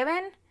row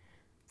 7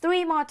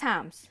 3 more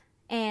times,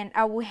 and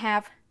I will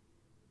have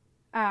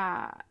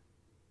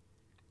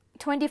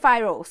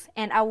 25 rows,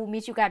 and I will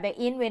meet you guys back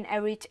in when I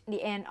reach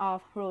the end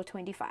of row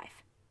 25.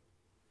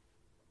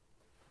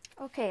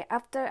 Okay,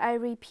 after I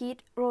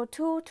repeat row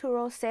 2 to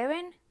row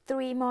 7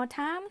 3 more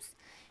times,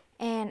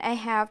 and I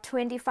have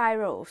 25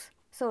 rows.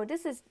 So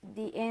this is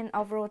the end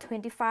of row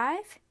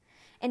 25,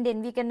 and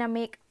then we're gonna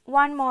make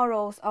one more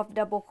rows of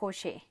double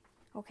crochet,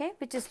 okay,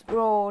 which is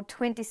row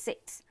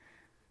 26.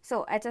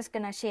 So I just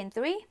gonna chain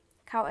 3,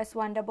 count as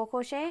 1 double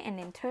crochet, and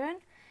then turn,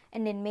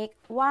 and then make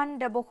 1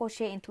 double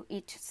crochet into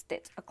each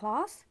stitch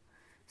across.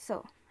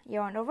 So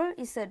yarn over,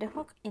 insert the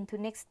hook into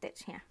next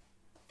stitch here,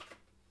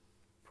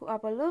 pull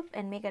up a loop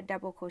and make a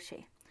double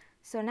crochet.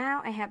 So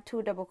now I have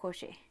 2 double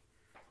crochet.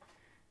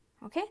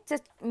 Okay,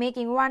 just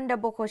making 1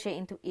 double crochet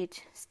into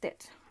each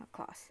stitch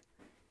across.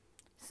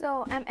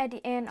 So I'm at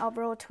the end of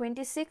row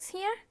 26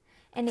 here,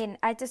 and then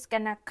I just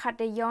gonna cut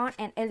the yarn,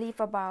 and I leave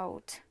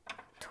about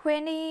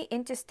 20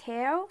 inches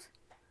tail,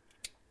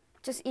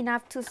 just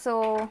enough to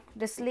sew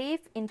the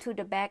sleeve into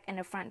the back and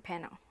the front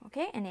panel.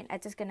 Okay, and then I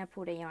just gonna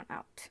pull the yarn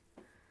out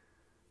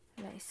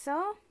like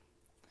so,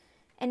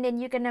 and then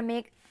you're gonna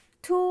make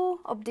 2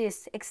 of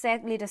this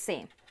exactly the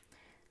same.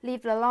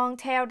 Leave the long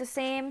tail the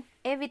same,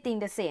 everything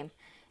the same.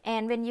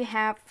 And when you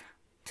have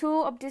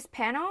 2 of this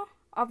panel,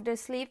 of the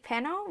sleeve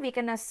panel, we're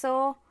gonna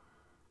sew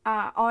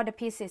all the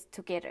pieces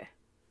together.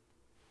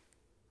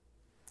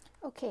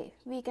 Okay,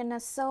 we're gonna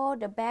sew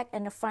the back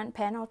and the front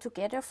panel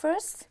together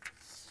first.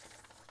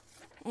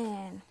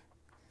 And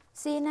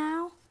see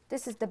now,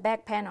 this is the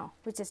back panel,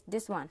 which is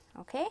this one,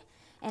 okay?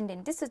 And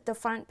then this is the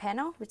front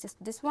panel, which is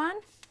this one.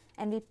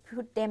 And we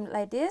put them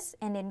like this,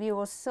 and then we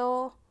will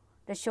sew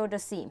the shoulder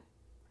seam,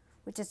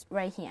 which is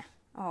right here,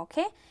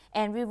 okay?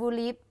 And we will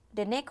leave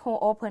the neck hole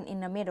open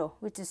in the middle,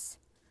 which is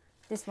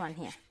this one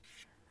here.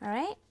 All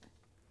right,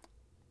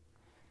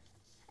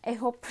 I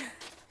hope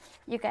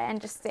you guys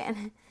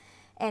understand.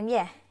 And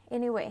yeah,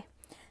 anyway,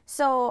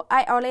 so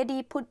I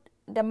already put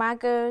the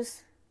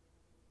markers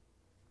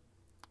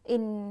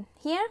in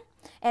here,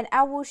 and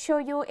I will show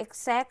you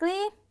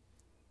exactly,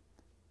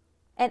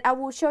 and I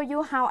will show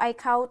you how I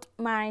count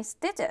my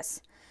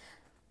stitches.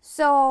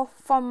 So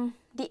from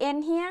the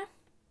end here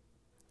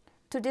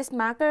to this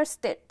marker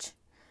stitch,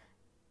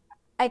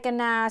 I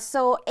gonna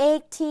sew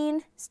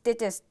 18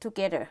 stitches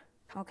together,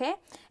 okay?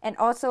 And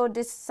also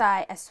this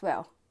side as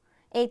well,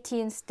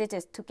 18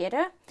 stitches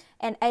together.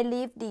 And I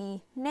leave the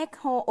neck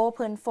hole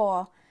open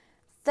for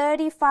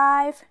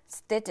 35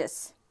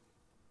 stitches,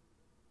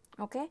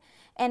 okay?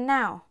 And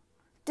now,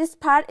 this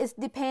part is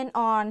depend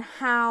on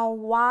how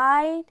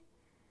wide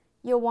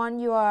you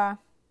want your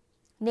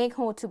neck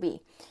hole to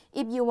be.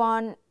 If you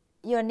want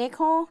your neck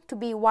hole to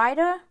be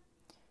wider,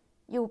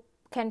 you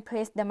can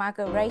place the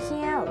marker right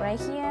here or right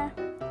here.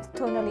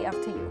 Totally up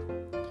to you.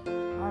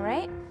 All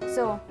right,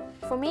 so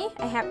for me,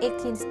 I have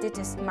 18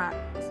 stitches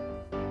marked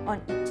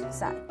on each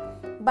side,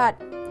 but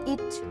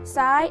each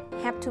side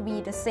have to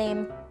be the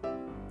same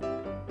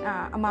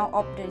amount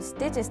of the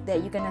stitches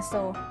that you're gonna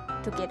sew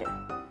together.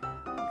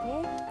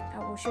 Okay, I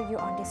will show you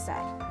on this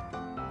side.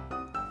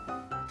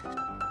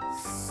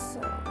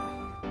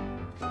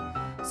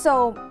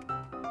 So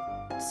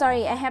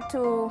sorry, I have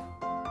to.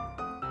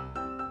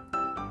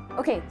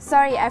 Okay,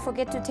 sorry, I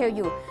forget to tell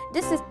you.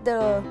 This is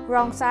the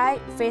wrong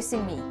side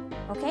facing me,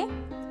 okay?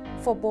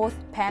 For both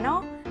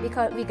panel,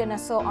 because we're gonna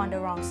sew on the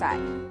wrong side.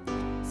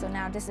 So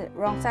now this is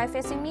wrong side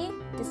facing me,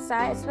 this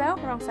side as well,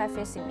 wrong side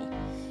facing me.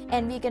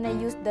 And we're gonna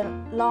use the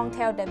long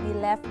tail that we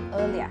left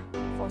earlier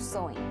for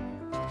sewing.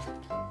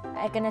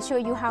 I'm gonna show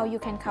you how you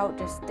can count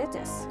the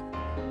stitches.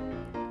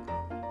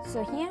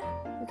 So here,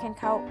 you can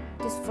count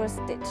this first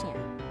stitch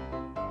here.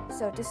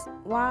 So this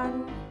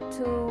 1,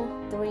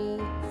 2, 3,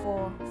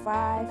 4,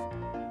 5,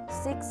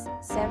 6,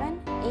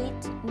 7,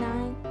 8,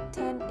 9,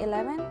 10,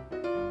 11,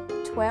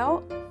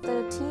 12,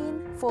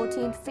 13,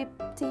 14,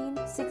 15,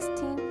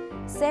 16,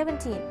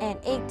 17, and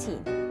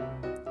 18.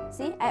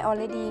 See, I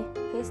already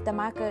placed the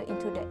marker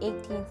into the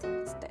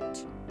 18th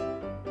stitch.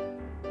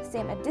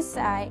 Same at this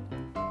side,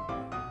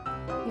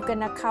 you're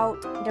gonna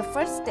count the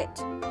first stitch.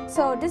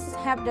 So this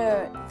have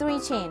the 3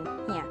 chain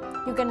here.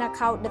 You're gonna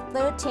count the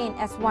 3rd chain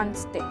as 1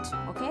 stitch,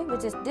 okay?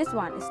 Which is this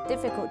one. It's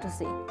difficult to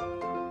see.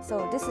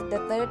 So this is the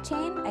 3rd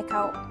chain. I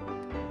count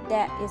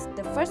that is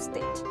the first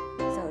stitch.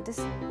 So this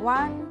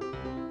 1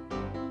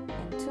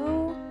 and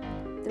 2,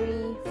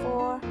 3,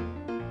 4,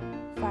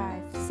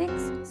 5, 6,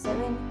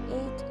 7,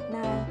 8,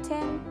 9,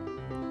 10,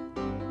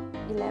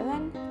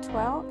 11,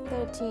 12,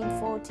 13,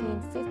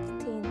 14,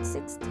 15,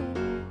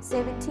 16,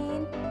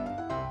 17,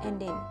 and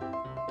then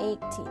 18,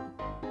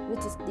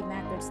 which is the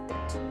marker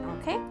stitch,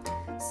 okay?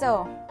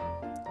 So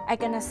I'm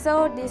gonna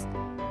sew these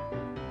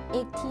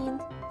 18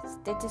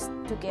 stitches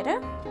together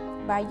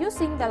by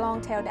using the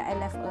long tail that I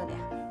left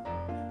earlier.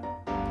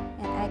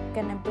 And I'm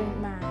gonna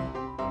bring my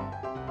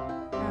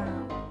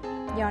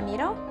yarn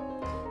needle.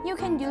 You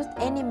can use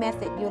any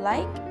method you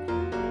like.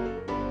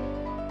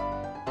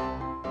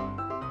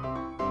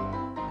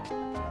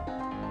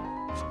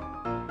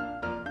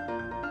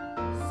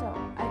 So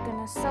I'm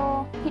gonna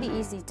sew pretty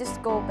easy,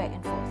 just go back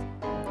and forth.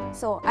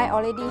 So I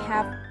already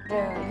have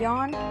the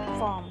yarn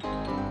from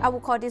I will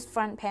call this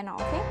front panel,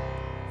 okay?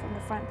 From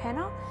the front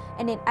panel.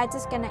 And then I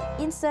just gonna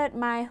insert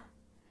my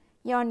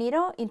yarn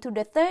needle into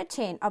the third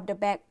chain of the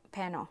back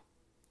panel.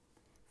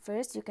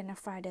 First, you're gonna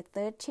find the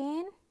third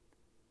chain,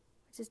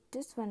 which is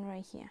this one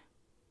right here.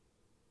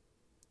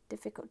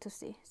 Difficult to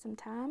see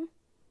sometimes.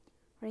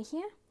 Right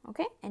here,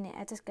 okay? And then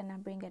I just gonna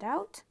bring it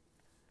out.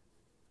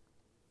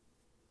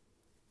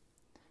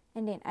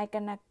 And then I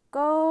gonna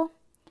go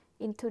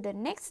into the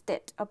next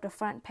stitch of the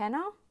front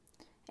panel,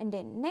 and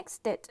then next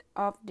stitch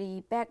of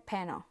the back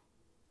panel,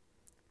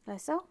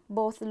 like so,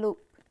 both loop.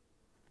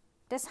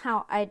 That's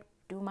how I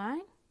do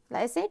mine.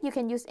 Like I said, you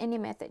can use any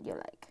method you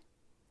like.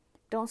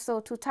 Don't sew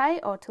too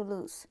tight or too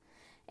loose.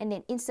 And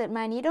then insert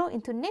my needle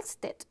into next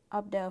stitch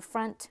of the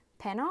front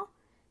panel,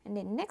 and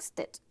then next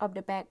stitch of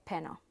the back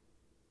panel,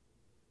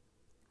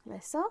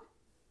 like so,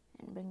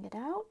 and bring it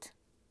out.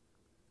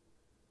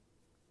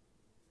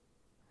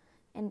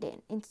 And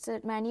then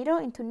insert my needle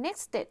into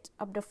next stitch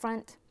of the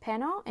front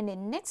panel, and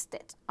then next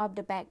stitch of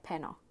the back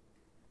panel.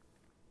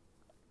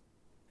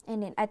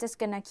 And then I just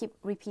gonna keep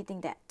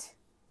repeating that.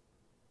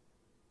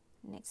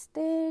 Next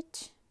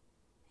stitch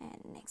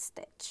and next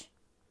stitch.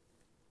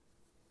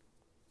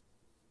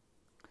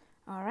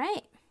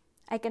 Alright,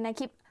 I'm gonna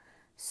keep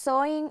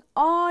sewing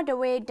all the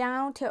way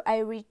down till I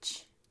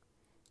reach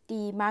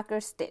the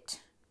marker stitch.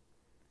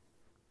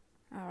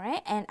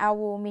 Alright, and I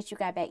will meet you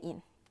guys back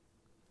in.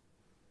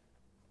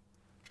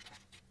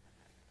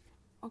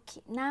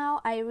 Okay,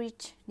 now I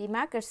reach the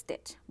marker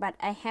stitch, but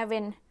I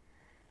haven't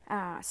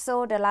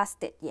sewed the last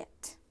stitch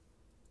yet.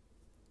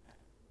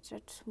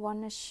 Just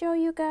wanna show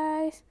you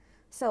guys.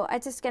 So I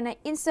just gonna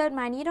insert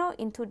my needle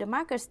into the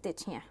marker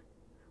stitch here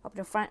of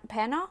the front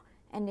panel,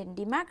 and then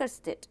the marker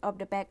stitch of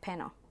the back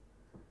panel,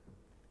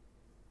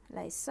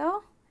 like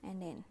so.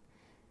 And then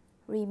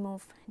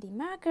remove the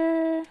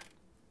marker,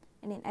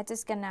 and then I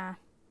just gonna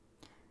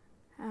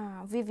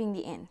weaving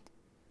the end.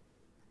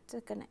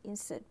 Just gonna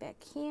insert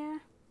back here.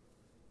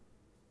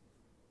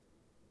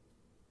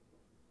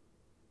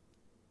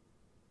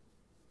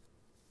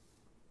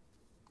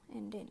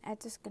 And then I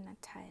just gonna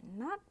tie a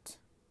knot.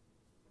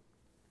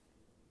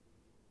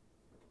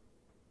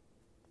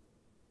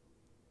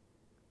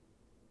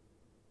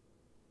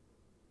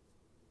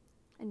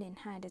 And then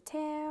hide the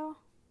tail.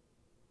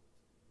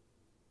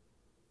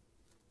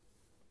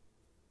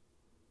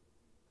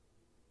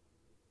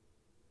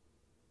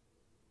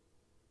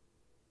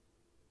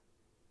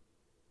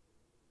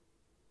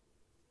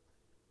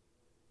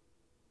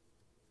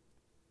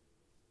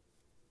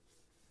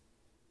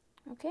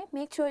 Okay,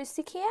 make sure it's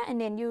secure, and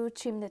then you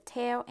trim the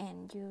tail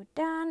and you're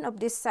done of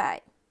this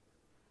side.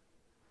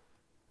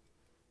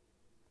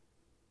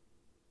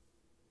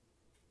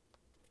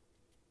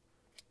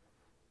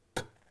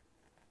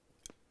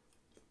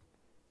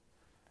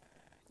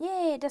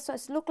 Yay, that's what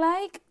it looks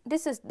like.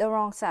 This is the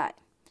wrong side,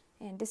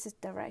 and this is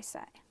the right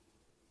side.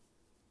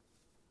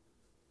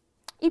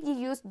 If you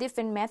use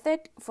different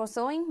method for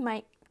sewing,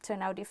 might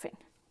turn out different.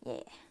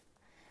 Yeah.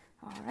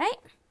 Alright.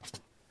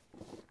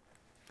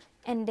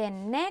 And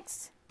then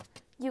next,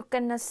 you're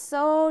gonna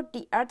sew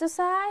the other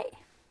side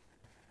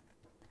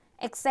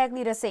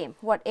exactly the same,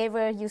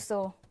 whatever you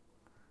sew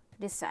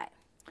this side.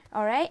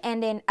 Alright,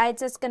 and then I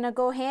just gonna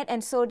go ahead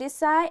and sew this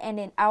side, and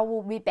then I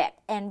will be back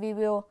and we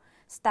will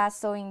start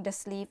sewing the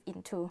sleeve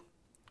into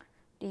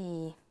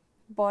the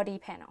body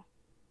panel.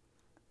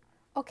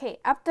 Okay,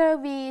 after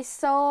we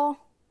sew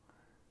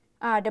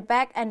the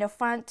back and the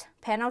front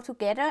panel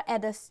together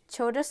at the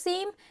shoulder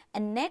seam,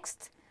 and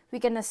next we're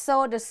gonna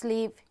sew the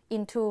sleeve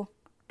into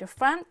the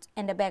front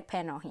and the back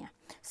panel here.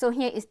 So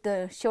here is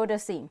the shoulder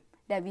seam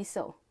that we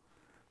sew.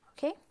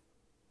 Okay,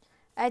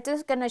 I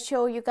just gonna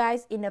show you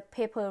guys in the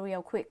paper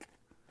real quick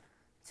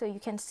so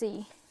you can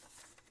see.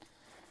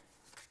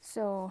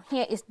 So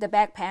here is the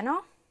back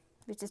panel,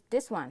 which is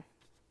this one.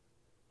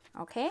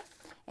 Okay,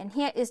 and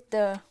here is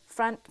the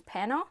front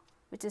panel,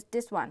 which is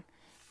this one,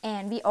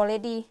 and we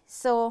already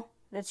sew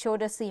the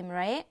shoulder seam,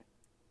 right?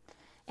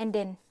 And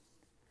then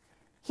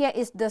here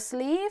is the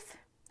sleeve.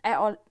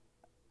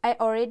 I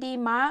already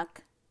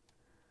marked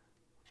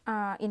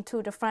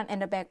into the front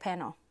and the back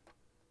panel.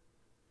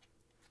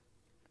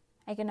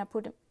 I'm gonna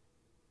put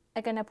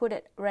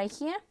it right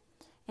here,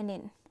 and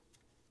then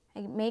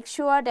I make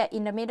sure that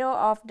in the middle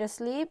of the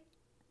sleeve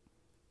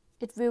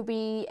it will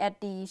be at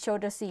the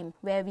shoulder seam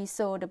where we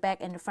sew the back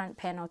and the front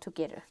panel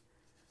together.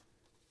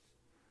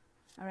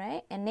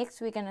 Alright, and next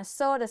we're gonna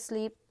sew the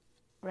sleeve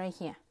right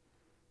here,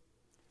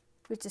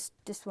 which is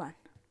this one,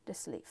 the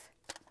sleeve.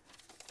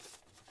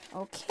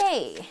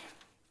 Okay,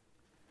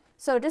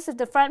 so this is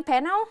the front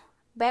panel,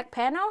 back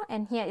panel,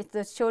 and here is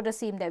the shoulder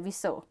seam that we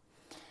sew.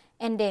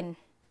 And then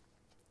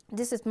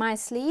this is my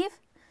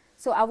sleeve,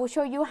 so I will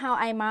show you how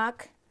I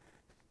mark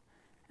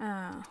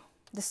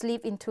the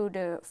sleeve into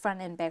the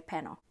front and back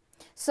panel.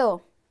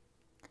 So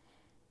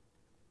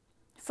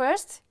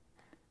first,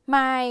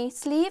 my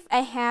sleeve,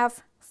 I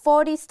have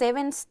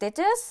 47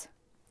 stitches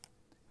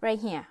right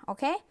here,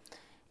 okay?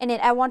 And then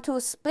I want to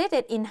split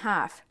it in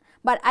half,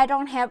 but I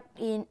don't have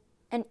an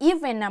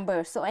even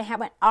number, so I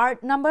have an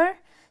odd number.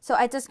 So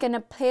I just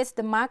gonna place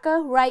the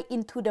marker right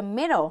into the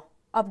middle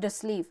of the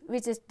sleeve,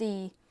 which is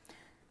the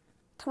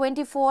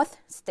 24th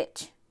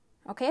stitch.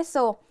 Okay,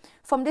 so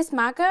from this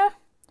marker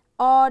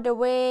all the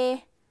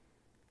way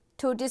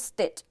to this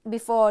stitch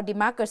before the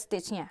marker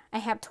stitch here, I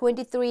have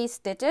 23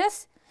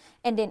 stitches,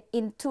 and then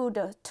into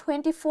the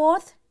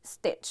 24th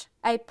stitch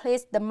I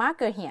place the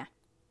marker here,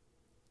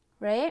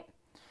 right?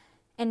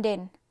 And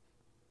then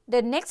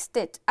the next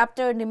stitch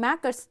after the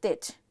marker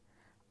stitch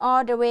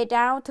all the way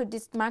down to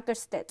this marker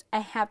stitch, I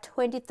have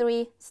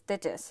 23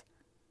 stitches.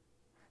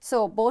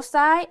 So both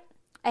sides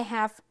I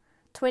have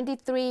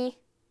 23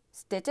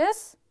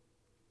 stitches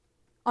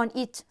on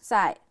each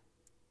side,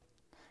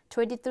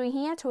 23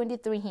 here,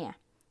 23 here,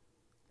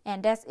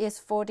 and that is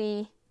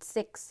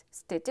 46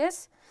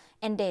 stitches,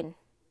 and then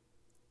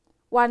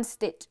one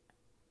stitch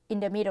in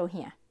the middle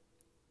here,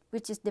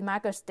 which is the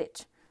marker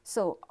stitch.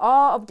 So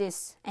all of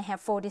this I have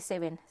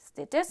 47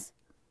 stitches.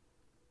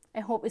 I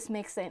hope it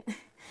makes sense.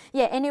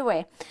 Yeah,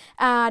 anyway,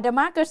 the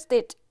marker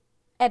stitch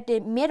at the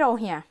middle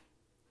here,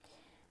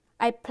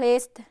 I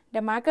placed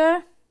the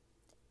marker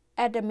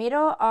at the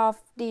middle of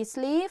the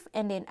sleeve,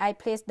 and then I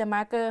placed the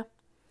marker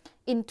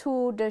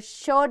into the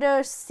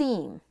shoulder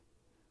seam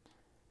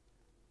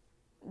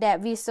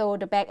that we sew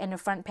the back and the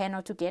front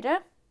panel together.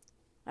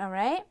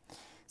 Alright,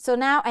 so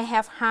now I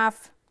have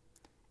half.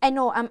 I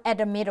know I'm at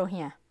the middle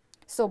here,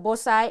 so both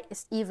sides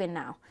is even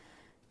now.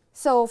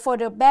 So for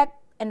the back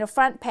and the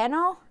front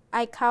panel,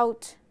 I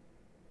count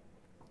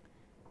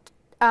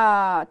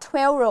 12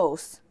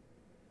 rows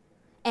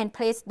and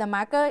place the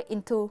marker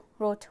into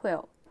row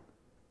 12.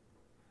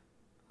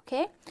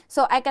 Okay,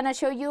 so I'm gonna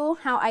show you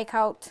how I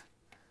count.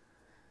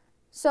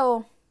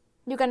 So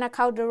you're gonna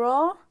count the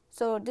row.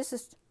 So this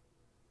is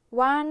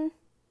 1,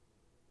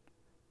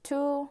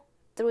 2,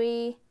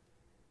 3,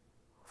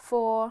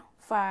 4,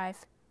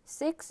 5,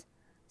 6,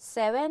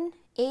 7,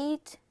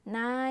 8,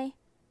 9,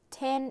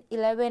 10,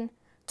 11,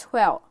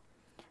 12.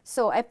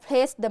 So I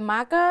place the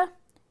marker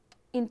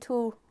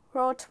into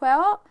row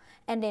 12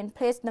 and then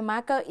place the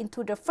marker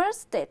into the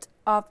first stitch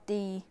of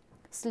the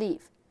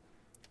sleeve.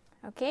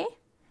 Okay,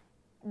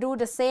 do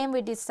the same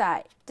with this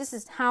side. This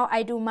is how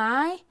I do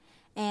mine,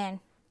 and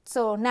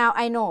so now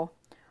I know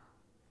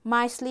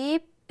my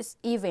sleeve is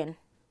even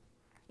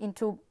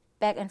into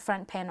back and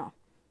front panel.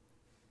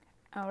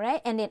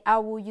 Alright, and then I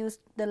will use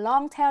the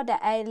long tail that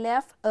I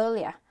left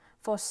earlier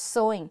for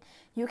sewing.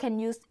 You can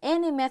use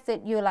any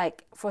method you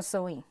like for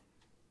sewing.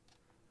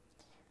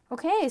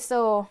 Okay,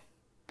 so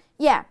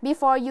yeah,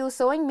 before you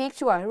sewing, make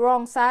sure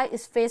wrong side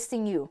is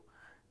facing you.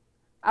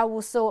 I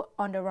will sew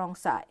on the wrong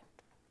side.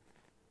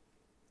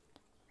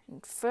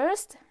 And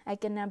first, I'm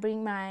gonna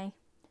bring my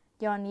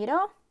yarn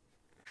needle.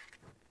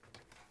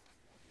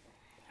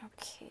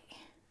 Okay.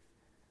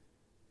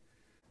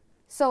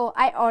 So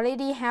I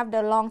already have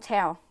the long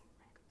tail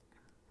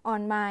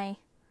on my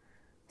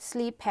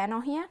sleeve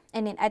panel here,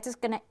 and then I'm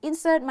just gonna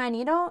insert my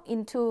needle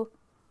into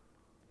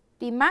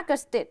the marker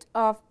stitch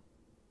of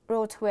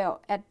row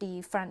 12 at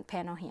the front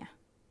panel here,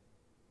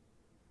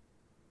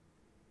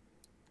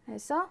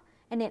 like so,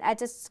 and then I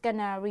just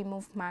gonna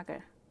remove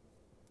marker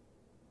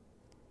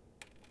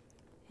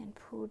and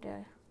pull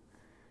the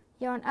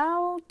yarn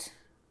out,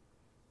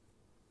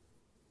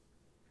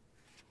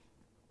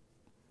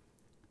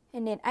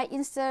 and then I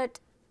insert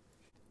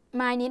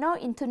my needle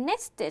into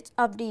next stitch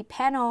of the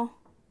panel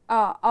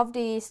of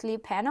the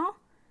sleeve panel,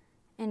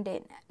 and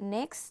then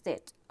next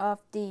stitch of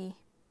the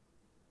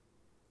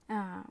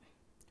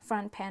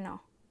front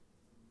panel.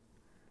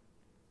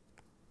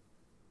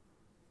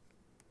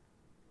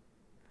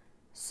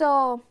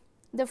 So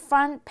the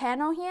front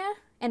panel here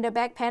and the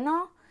back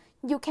panel,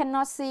 you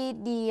cannot see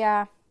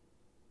the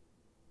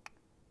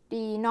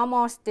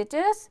normal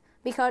stitches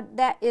because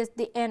that is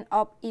the end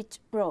of each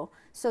row.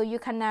 So you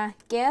can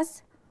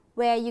guess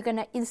where you're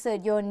gonna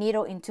insert your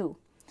needle into,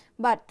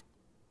 but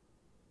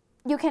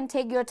you can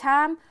take your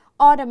time.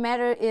 All the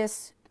matter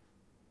is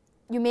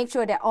you make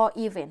sure they're all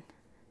even.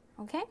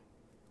 Okay,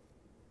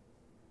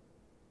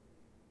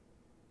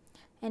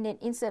 and then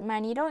insert my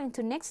needle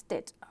into next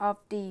stitch of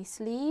the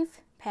sleeve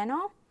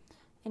panel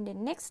and the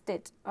next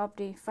stitch of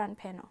the front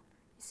panel.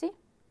 See,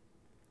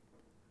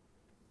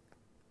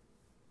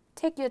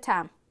 take your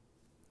time.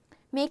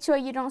 Make sure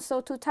you don't sew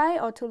too tight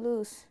or too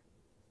loose.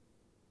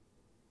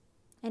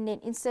 And then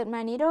insert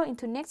my needle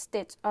into next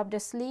stitch of the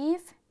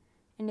sleeve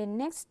and the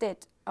next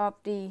stitch of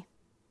the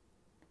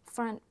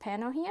front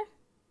panel here.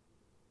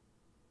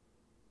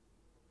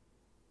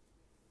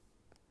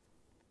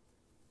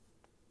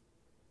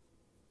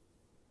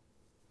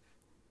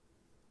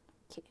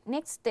 Okay,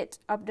 next stitch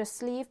of the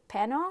sleeve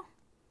panel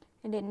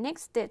and then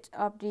next stitch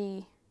of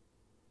the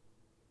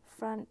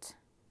front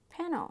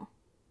panel.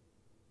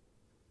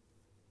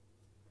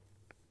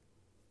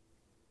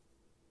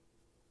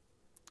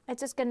 I'm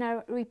just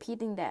gonna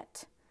repeating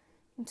that.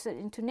 Insert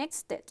into next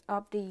stitch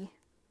of the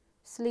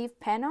sleeve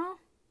panel,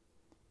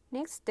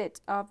 next stitch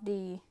of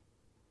the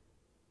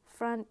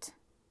front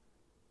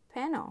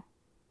panel.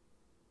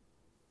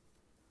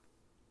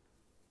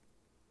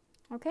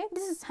 Okay,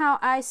 this is how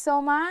I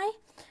sew mine.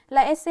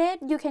 Like I said,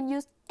 you can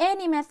use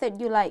any method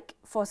you like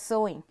for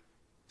sewing.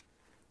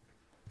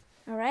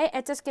 Alright,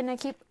 I'm just gonna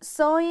keep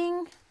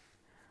sewing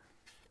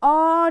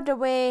all the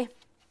way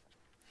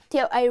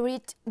till I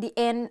reach the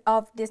end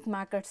of this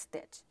marker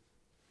stitch.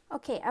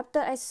 Okay, after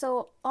I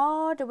sew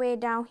all the way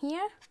down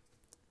here,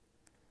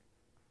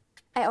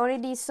 I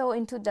already sew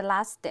into the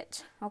last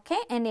stitch. Okay,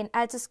 and then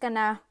I just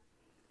gonna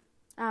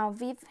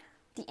weave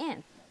the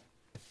end.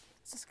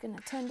 Just gonna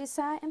turn this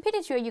side. I'm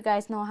pretty sure you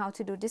guys know how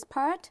to do this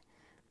part,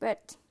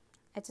 but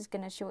I'm just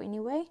gonna show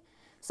anyway.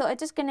 So I'm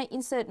just gonna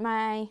insert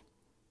my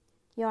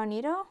yarn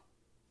needle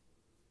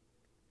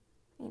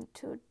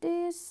into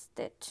this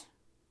stitch.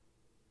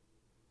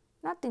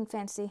 Nothing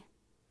fancy.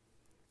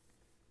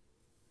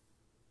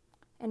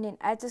 And then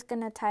I'm just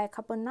gonna tie a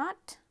couple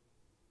knots.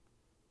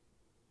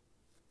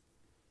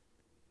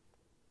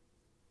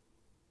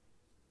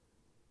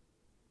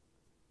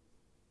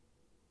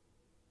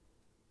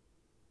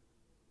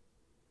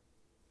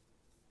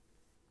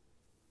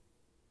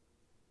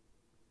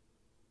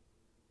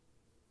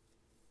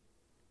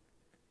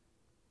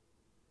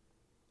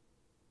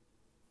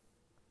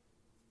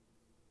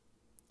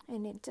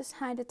 And then just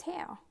hide the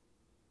tail.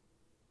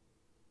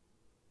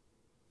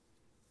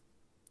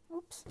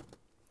 Oops.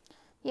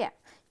 Yeah,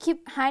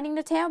 keep hiding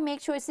the tail, make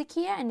sure it's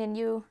secure, and then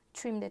you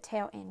trim the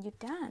tail and you're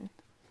done.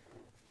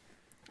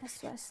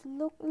 That's what it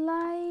looks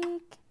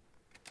like.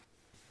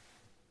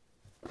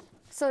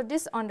 So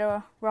this on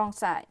the wrong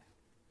side.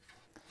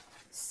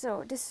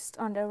 So this is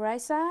on the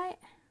right side.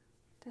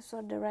 That's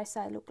what the right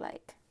side look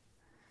like.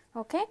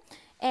 Okay,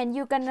 and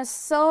you're gonna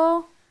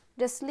sew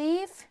the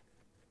sleeve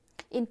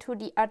into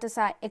the other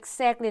side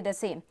exactly the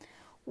same.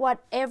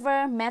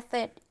 Whatever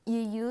method you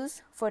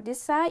use for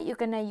this side, you're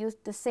gonna use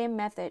the same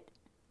method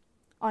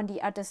on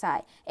the other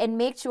side, and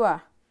make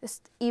sure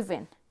it's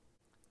even.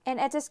 And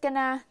I'm just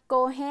gonna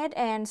go ahead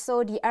and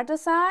sew the other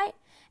side,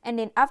 and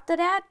then after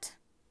that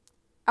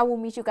I will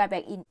meet you guys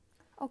back in.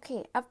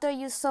 Okay, after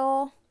you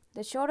sew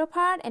the shoulder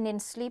part and then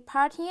sleeve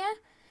part here,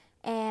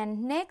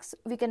 and next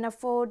we're gonna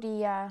fold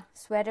the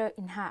sweater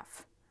in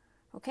half.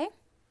 Okay,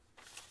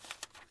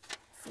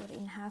 fold it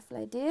in half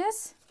like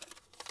this,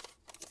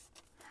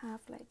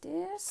 half like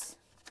this.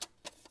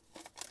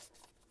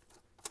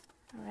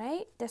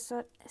 Alright, that's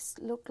what it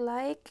look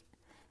like.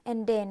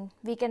 And then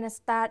we're gonna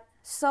start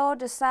sew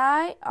the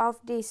side of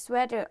the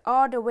sweater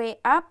all the way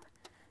up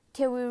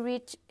till we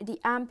reach the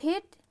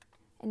armpit,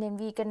 and then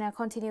we're gonna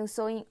continue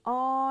sewing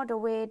all the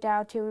way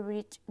down till we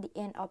reach the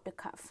end of the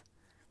cuff.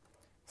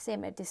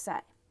 Same at this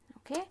side.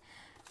 Okay,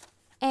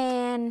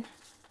 and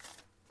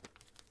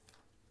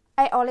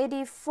I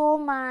already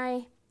fold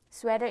my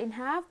sweater in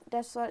half.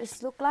 That's what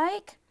it look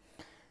like.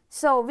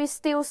 So we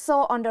still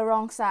sew on the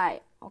wrong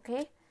side.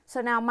 Okay,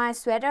 so now my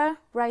sweater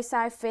right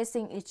side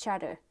facing each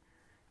other,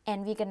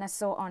 and we're gonna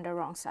sew on the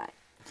wrong side.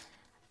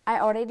 I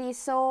already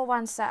sew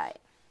one side.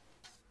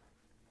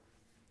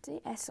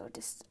 See, I sewed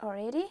this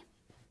already.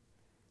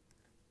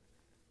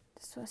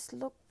 This was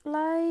look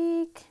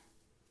like.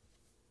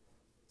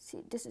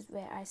 See, this is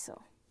where I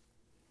sew.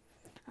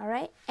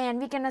 Alright, and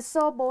we're gonna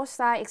sew both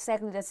sides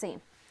exactly the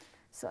same.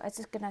 So I'm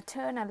just gonna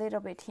turn a little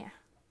bit here.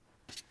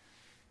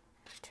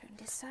 Turn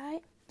this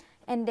side.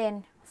 And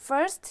then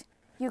first,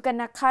 you're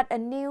gonna cut a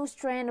new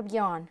strand of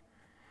yarn.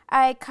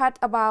 I cut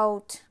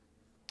about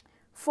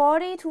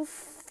 40 to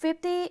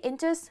 50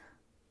 inches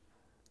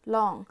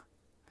long.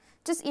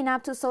 Just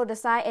enough to sew the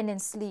side and then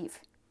sleeve.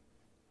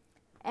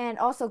 And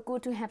also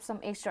good to have some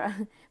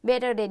extra.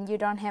 Better than you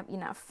don't have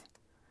enough.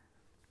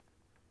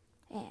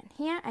 And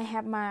here I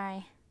have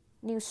my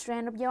new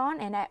strand of yarn,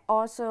 and I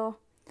also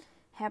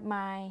have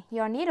my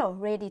yarn needle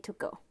ready to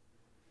go.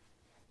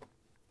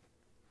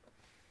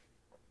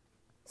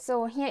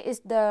 So here is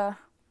the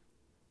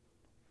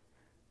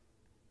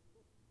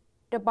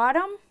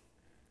bottom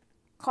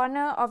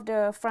corner of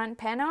the front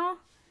panel,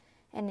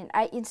 and then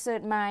I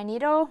insert my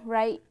needle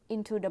right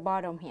into the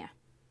bottom here.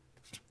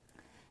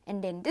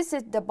 And then this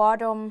is the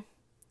bottom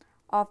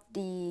of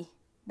the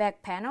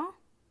back panel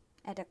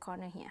at the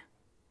corner here.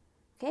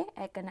 Okay,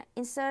 I'm gonna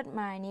insert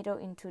my needle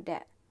into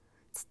that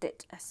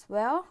stitch as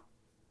well.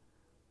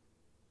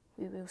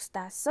 We will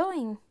start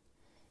sewing,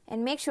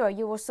 and make sure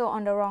you will sew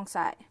on the wrong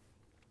side.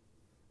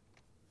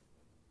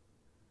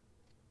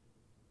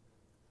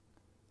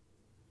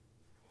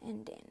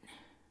 And then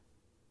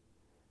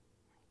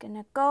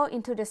gonna go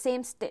into the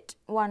same stitch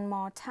one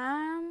more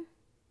time.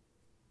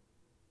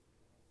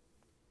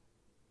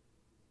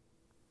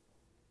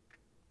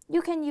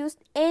 You can use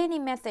any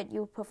method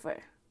you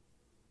prefer.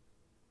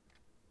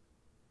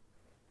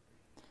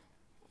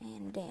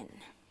 And then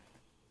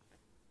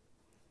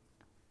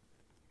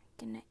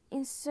gonna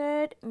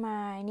insert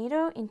my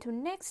needle into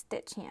next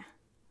stitch here,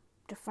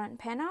 the front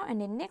panel,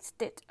 and the next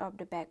stitch of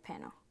the back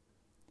panel.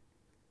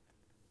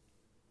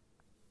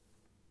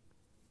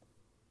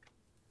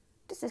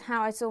 This is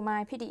how I sew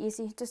mine, pretty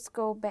easy, just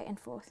go back and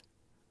forth.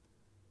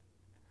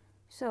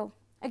 So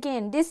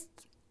again, this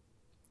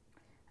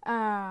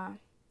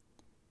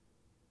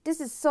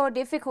is so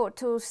difficult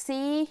to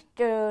see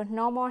the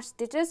normal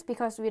stitches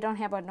because we don't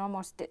have a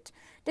normal stitch.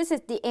 This is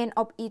the end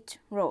of each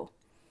row.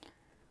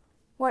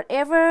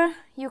 whatever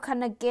you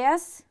kind of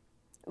guess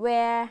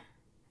where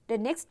the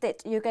next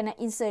stitch you're gonna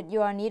insert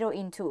your needle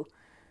into.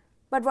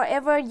 But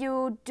whatever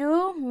you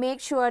do, make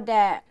sure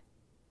that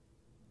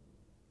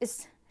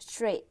it's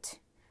straight.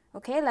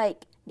 Okay,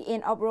 like the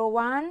end of row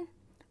 1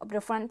 of the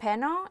front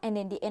panel and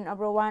then the end of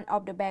row 1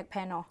 of the back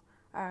panel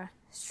are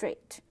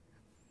straight.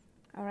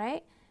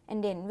 Alright,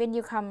 and then when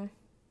you come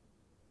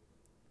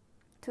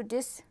to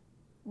this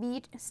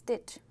bead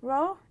stitch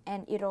row,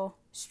 and it'll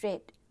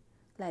straight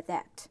like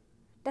that.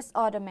 That's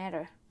all that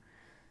matter.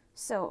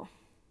 So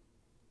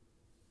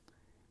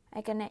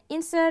I'm gonna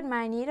insert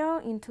my needle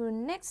into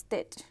next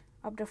stitch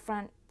of the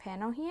front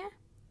panel here,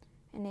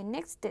 and then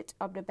next stitch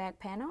of the back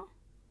panel,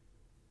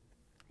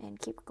 and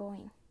keep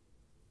going.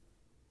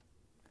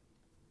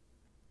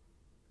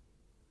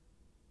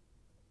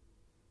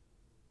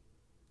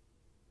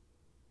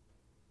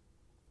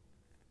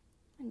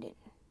 And then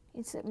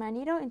insert my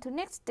needle into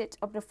next stitch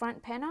of the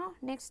front panel,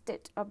 next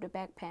stitch of the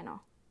back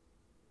panel.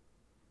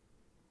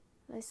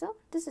 Like so.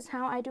 This is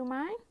how I do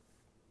mine.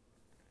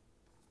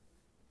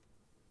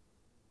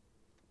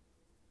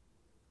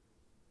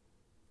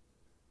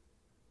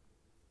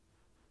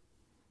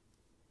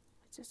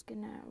 Just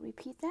gonna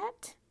repeat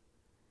that.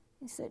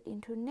 Insert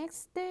into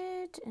next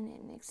stitch and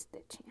then next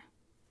stitch here.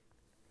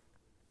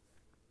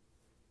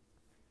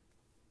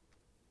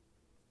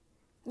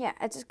 Yeah,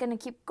 I'm just gonna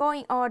keep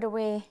going all the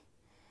way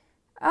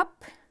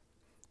up,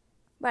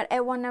 but I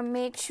want to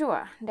make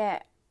sure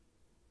that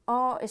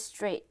all is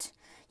straight.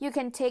 You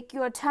can take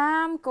your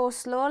time, go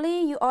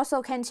slowly. You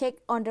also can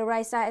check on the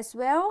right side as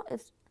well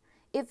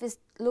if it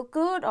look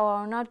good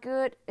or not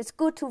good. It's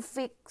good to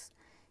fix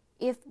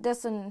if it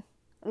doesn't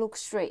look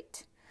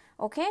straight.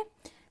 Okay,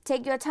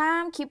 take your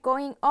time, keep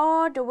going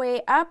all the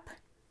way up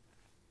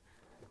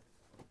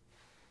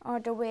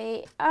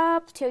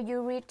till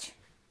you reach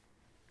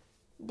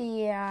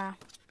the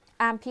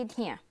armpit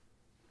here.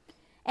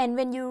 And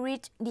when you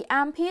reach the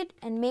armpit,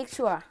 and make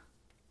sure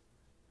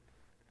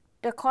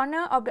the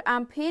corner of the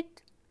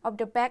armpit of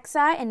the back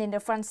side and then the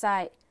front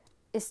side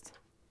is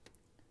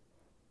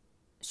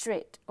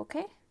straight.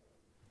 Okay,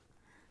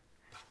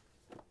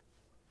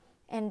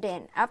 and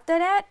then after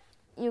that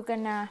you're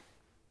gonna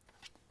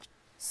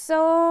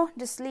sew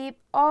the sleeve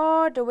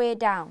all the way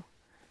down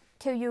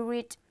till you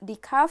reach the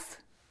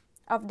cuff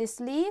of the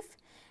sleeve,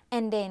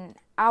 and then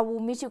I will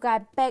meet you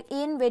guys back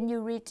in when you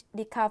reach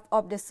the cuff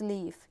of the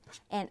sleeve,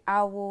 and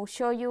I will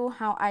show you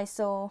how I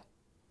sew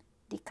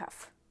the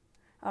cuff.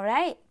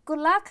 Alright, good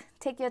luck,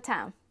 take your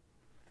time.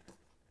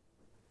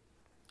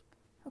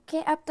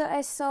 Okay, after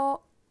I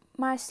sew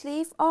my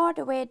sleeve all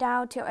the way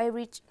down till I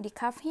reach the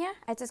cuff here,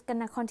 I just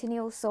gonna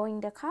continue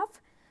sewing the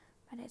cuff,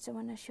 but I just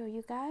wanna show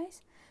you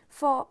guys.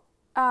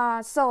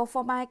 So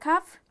for my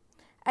cuff,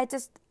 I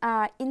just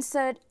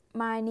insert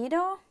my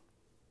needle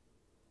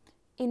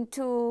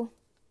into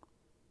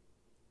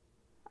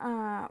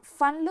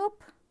front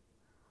loop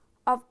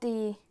of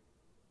the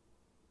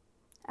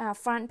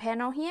front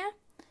panel here,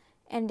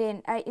 and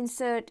then I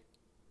insert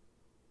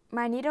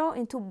my needle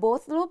into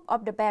both loop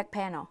of the back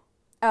panel,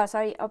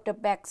 of the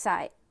back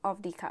side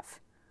of the cuff,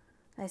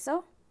 like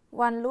so.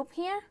 One loop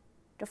here,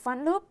 the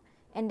front loop,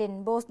 and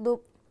then both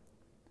loop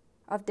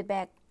of the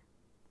back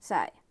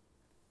side.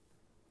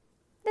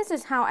 This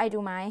is how I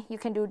do mine. You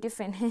can do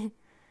different.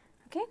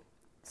 Okay,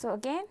 so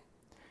again,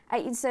 I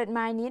insert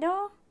my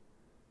needle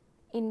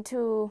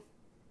into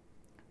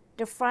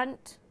the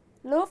front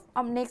loop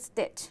of next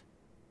stitch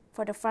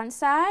for the front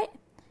side,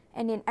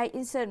 and then I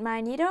insert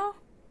my needle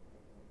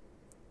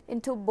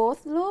into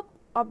both loop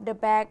of the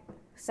back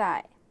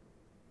side.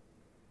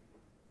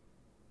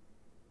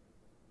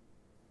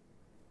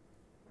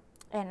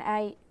 And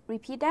I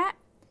repeat that.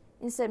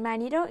 Insert my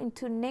needle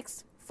into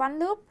next front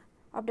loop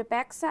of the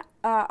back side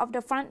of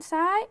the front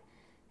side,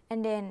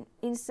 and then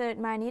insert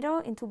my needle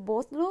into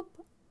both loop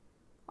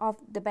of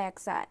the back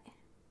side,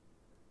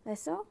 like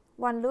so.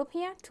 One loop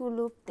here, two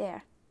loop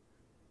there.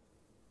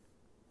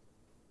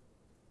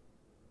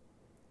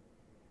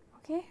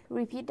 Okay,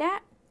 repeat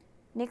that.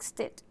 Next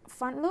stitch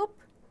front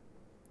loop,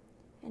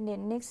 and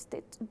then next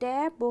stitch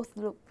there, both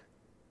loop.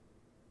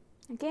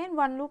 Again,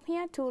 one loop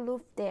here, two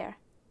loop there.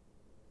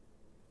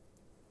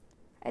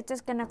 I'm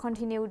just gonna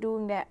continue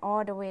doing that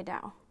all the way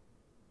down.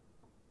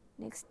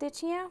 Next stitch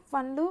here,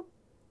 one loop,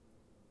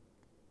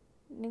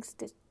 next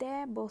stitch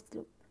there, both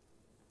loop.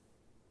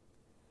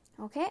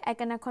 Okay, I'm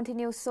gonna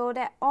continue sew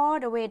that all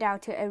the way down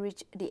till I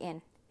reach the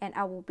end, and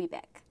I will be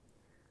back.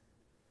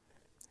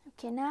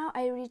 Okay, now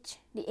I reach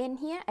the end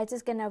here. I'm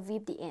just gonna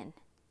weave the end.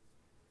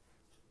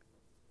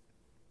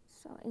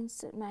 So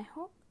insert my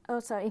hook,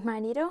 my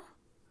needle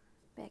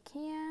back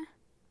here,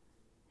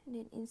 and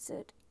then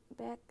insert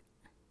back,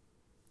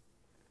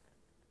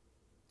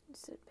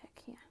 insert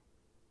back here.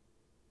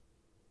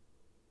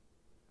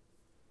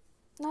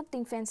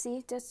 Nothing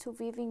fancy, just to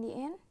weaving the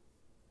end.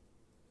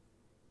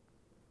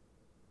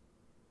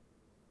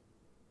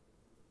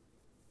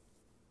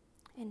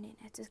 And then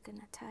I'm just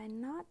gonna tie a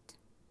knot.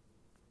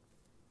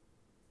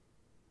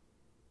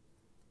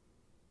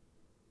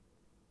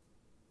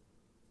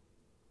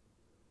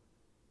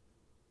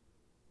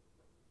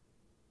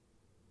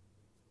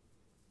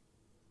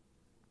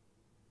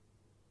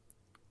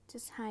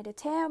 just hide the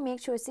tail, make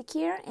sure it's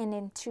secure, and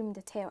then trim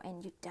the tail,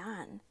 and you're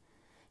done.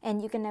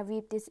 And you're gonna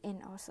weave this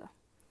in also.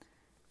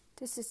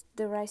 This is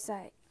the right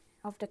side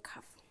of the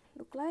cuff.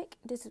 Look like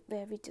this is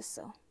where we just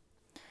sew.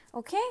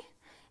 Okay,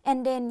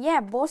 and then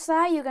yeah, both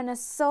sides you're gonna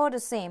sew the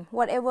same.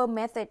 Whatever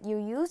method you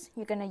use,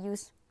 you're gonna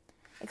use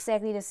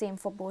exactly the same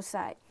for both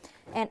sides.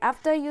 And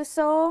after you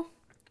sew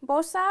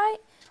both sides,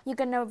 you're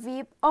gonna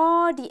weave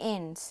all the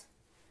ends.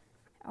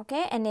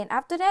 Okay, and then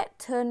after that,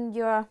 turn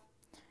your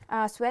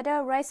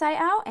sweater right side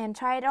out and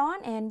try it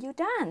on, and you're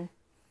done.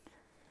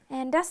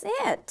 And that's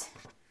it.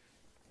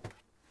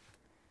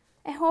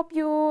 I hope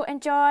you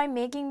enjoy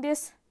making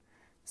this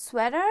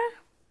sweater.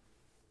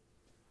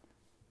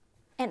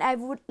 And I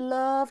would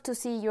love to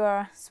see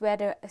your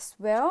sweater as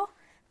well.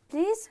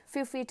 Please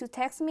feel free to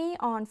text me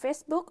on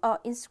Facebook or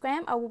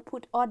Instagram. I will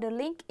put all the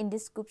link in the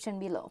description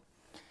below.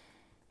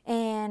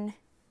 And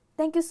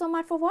thank you so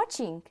much for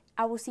watching.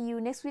 I will see you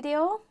next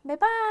video. Bye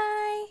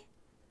bye.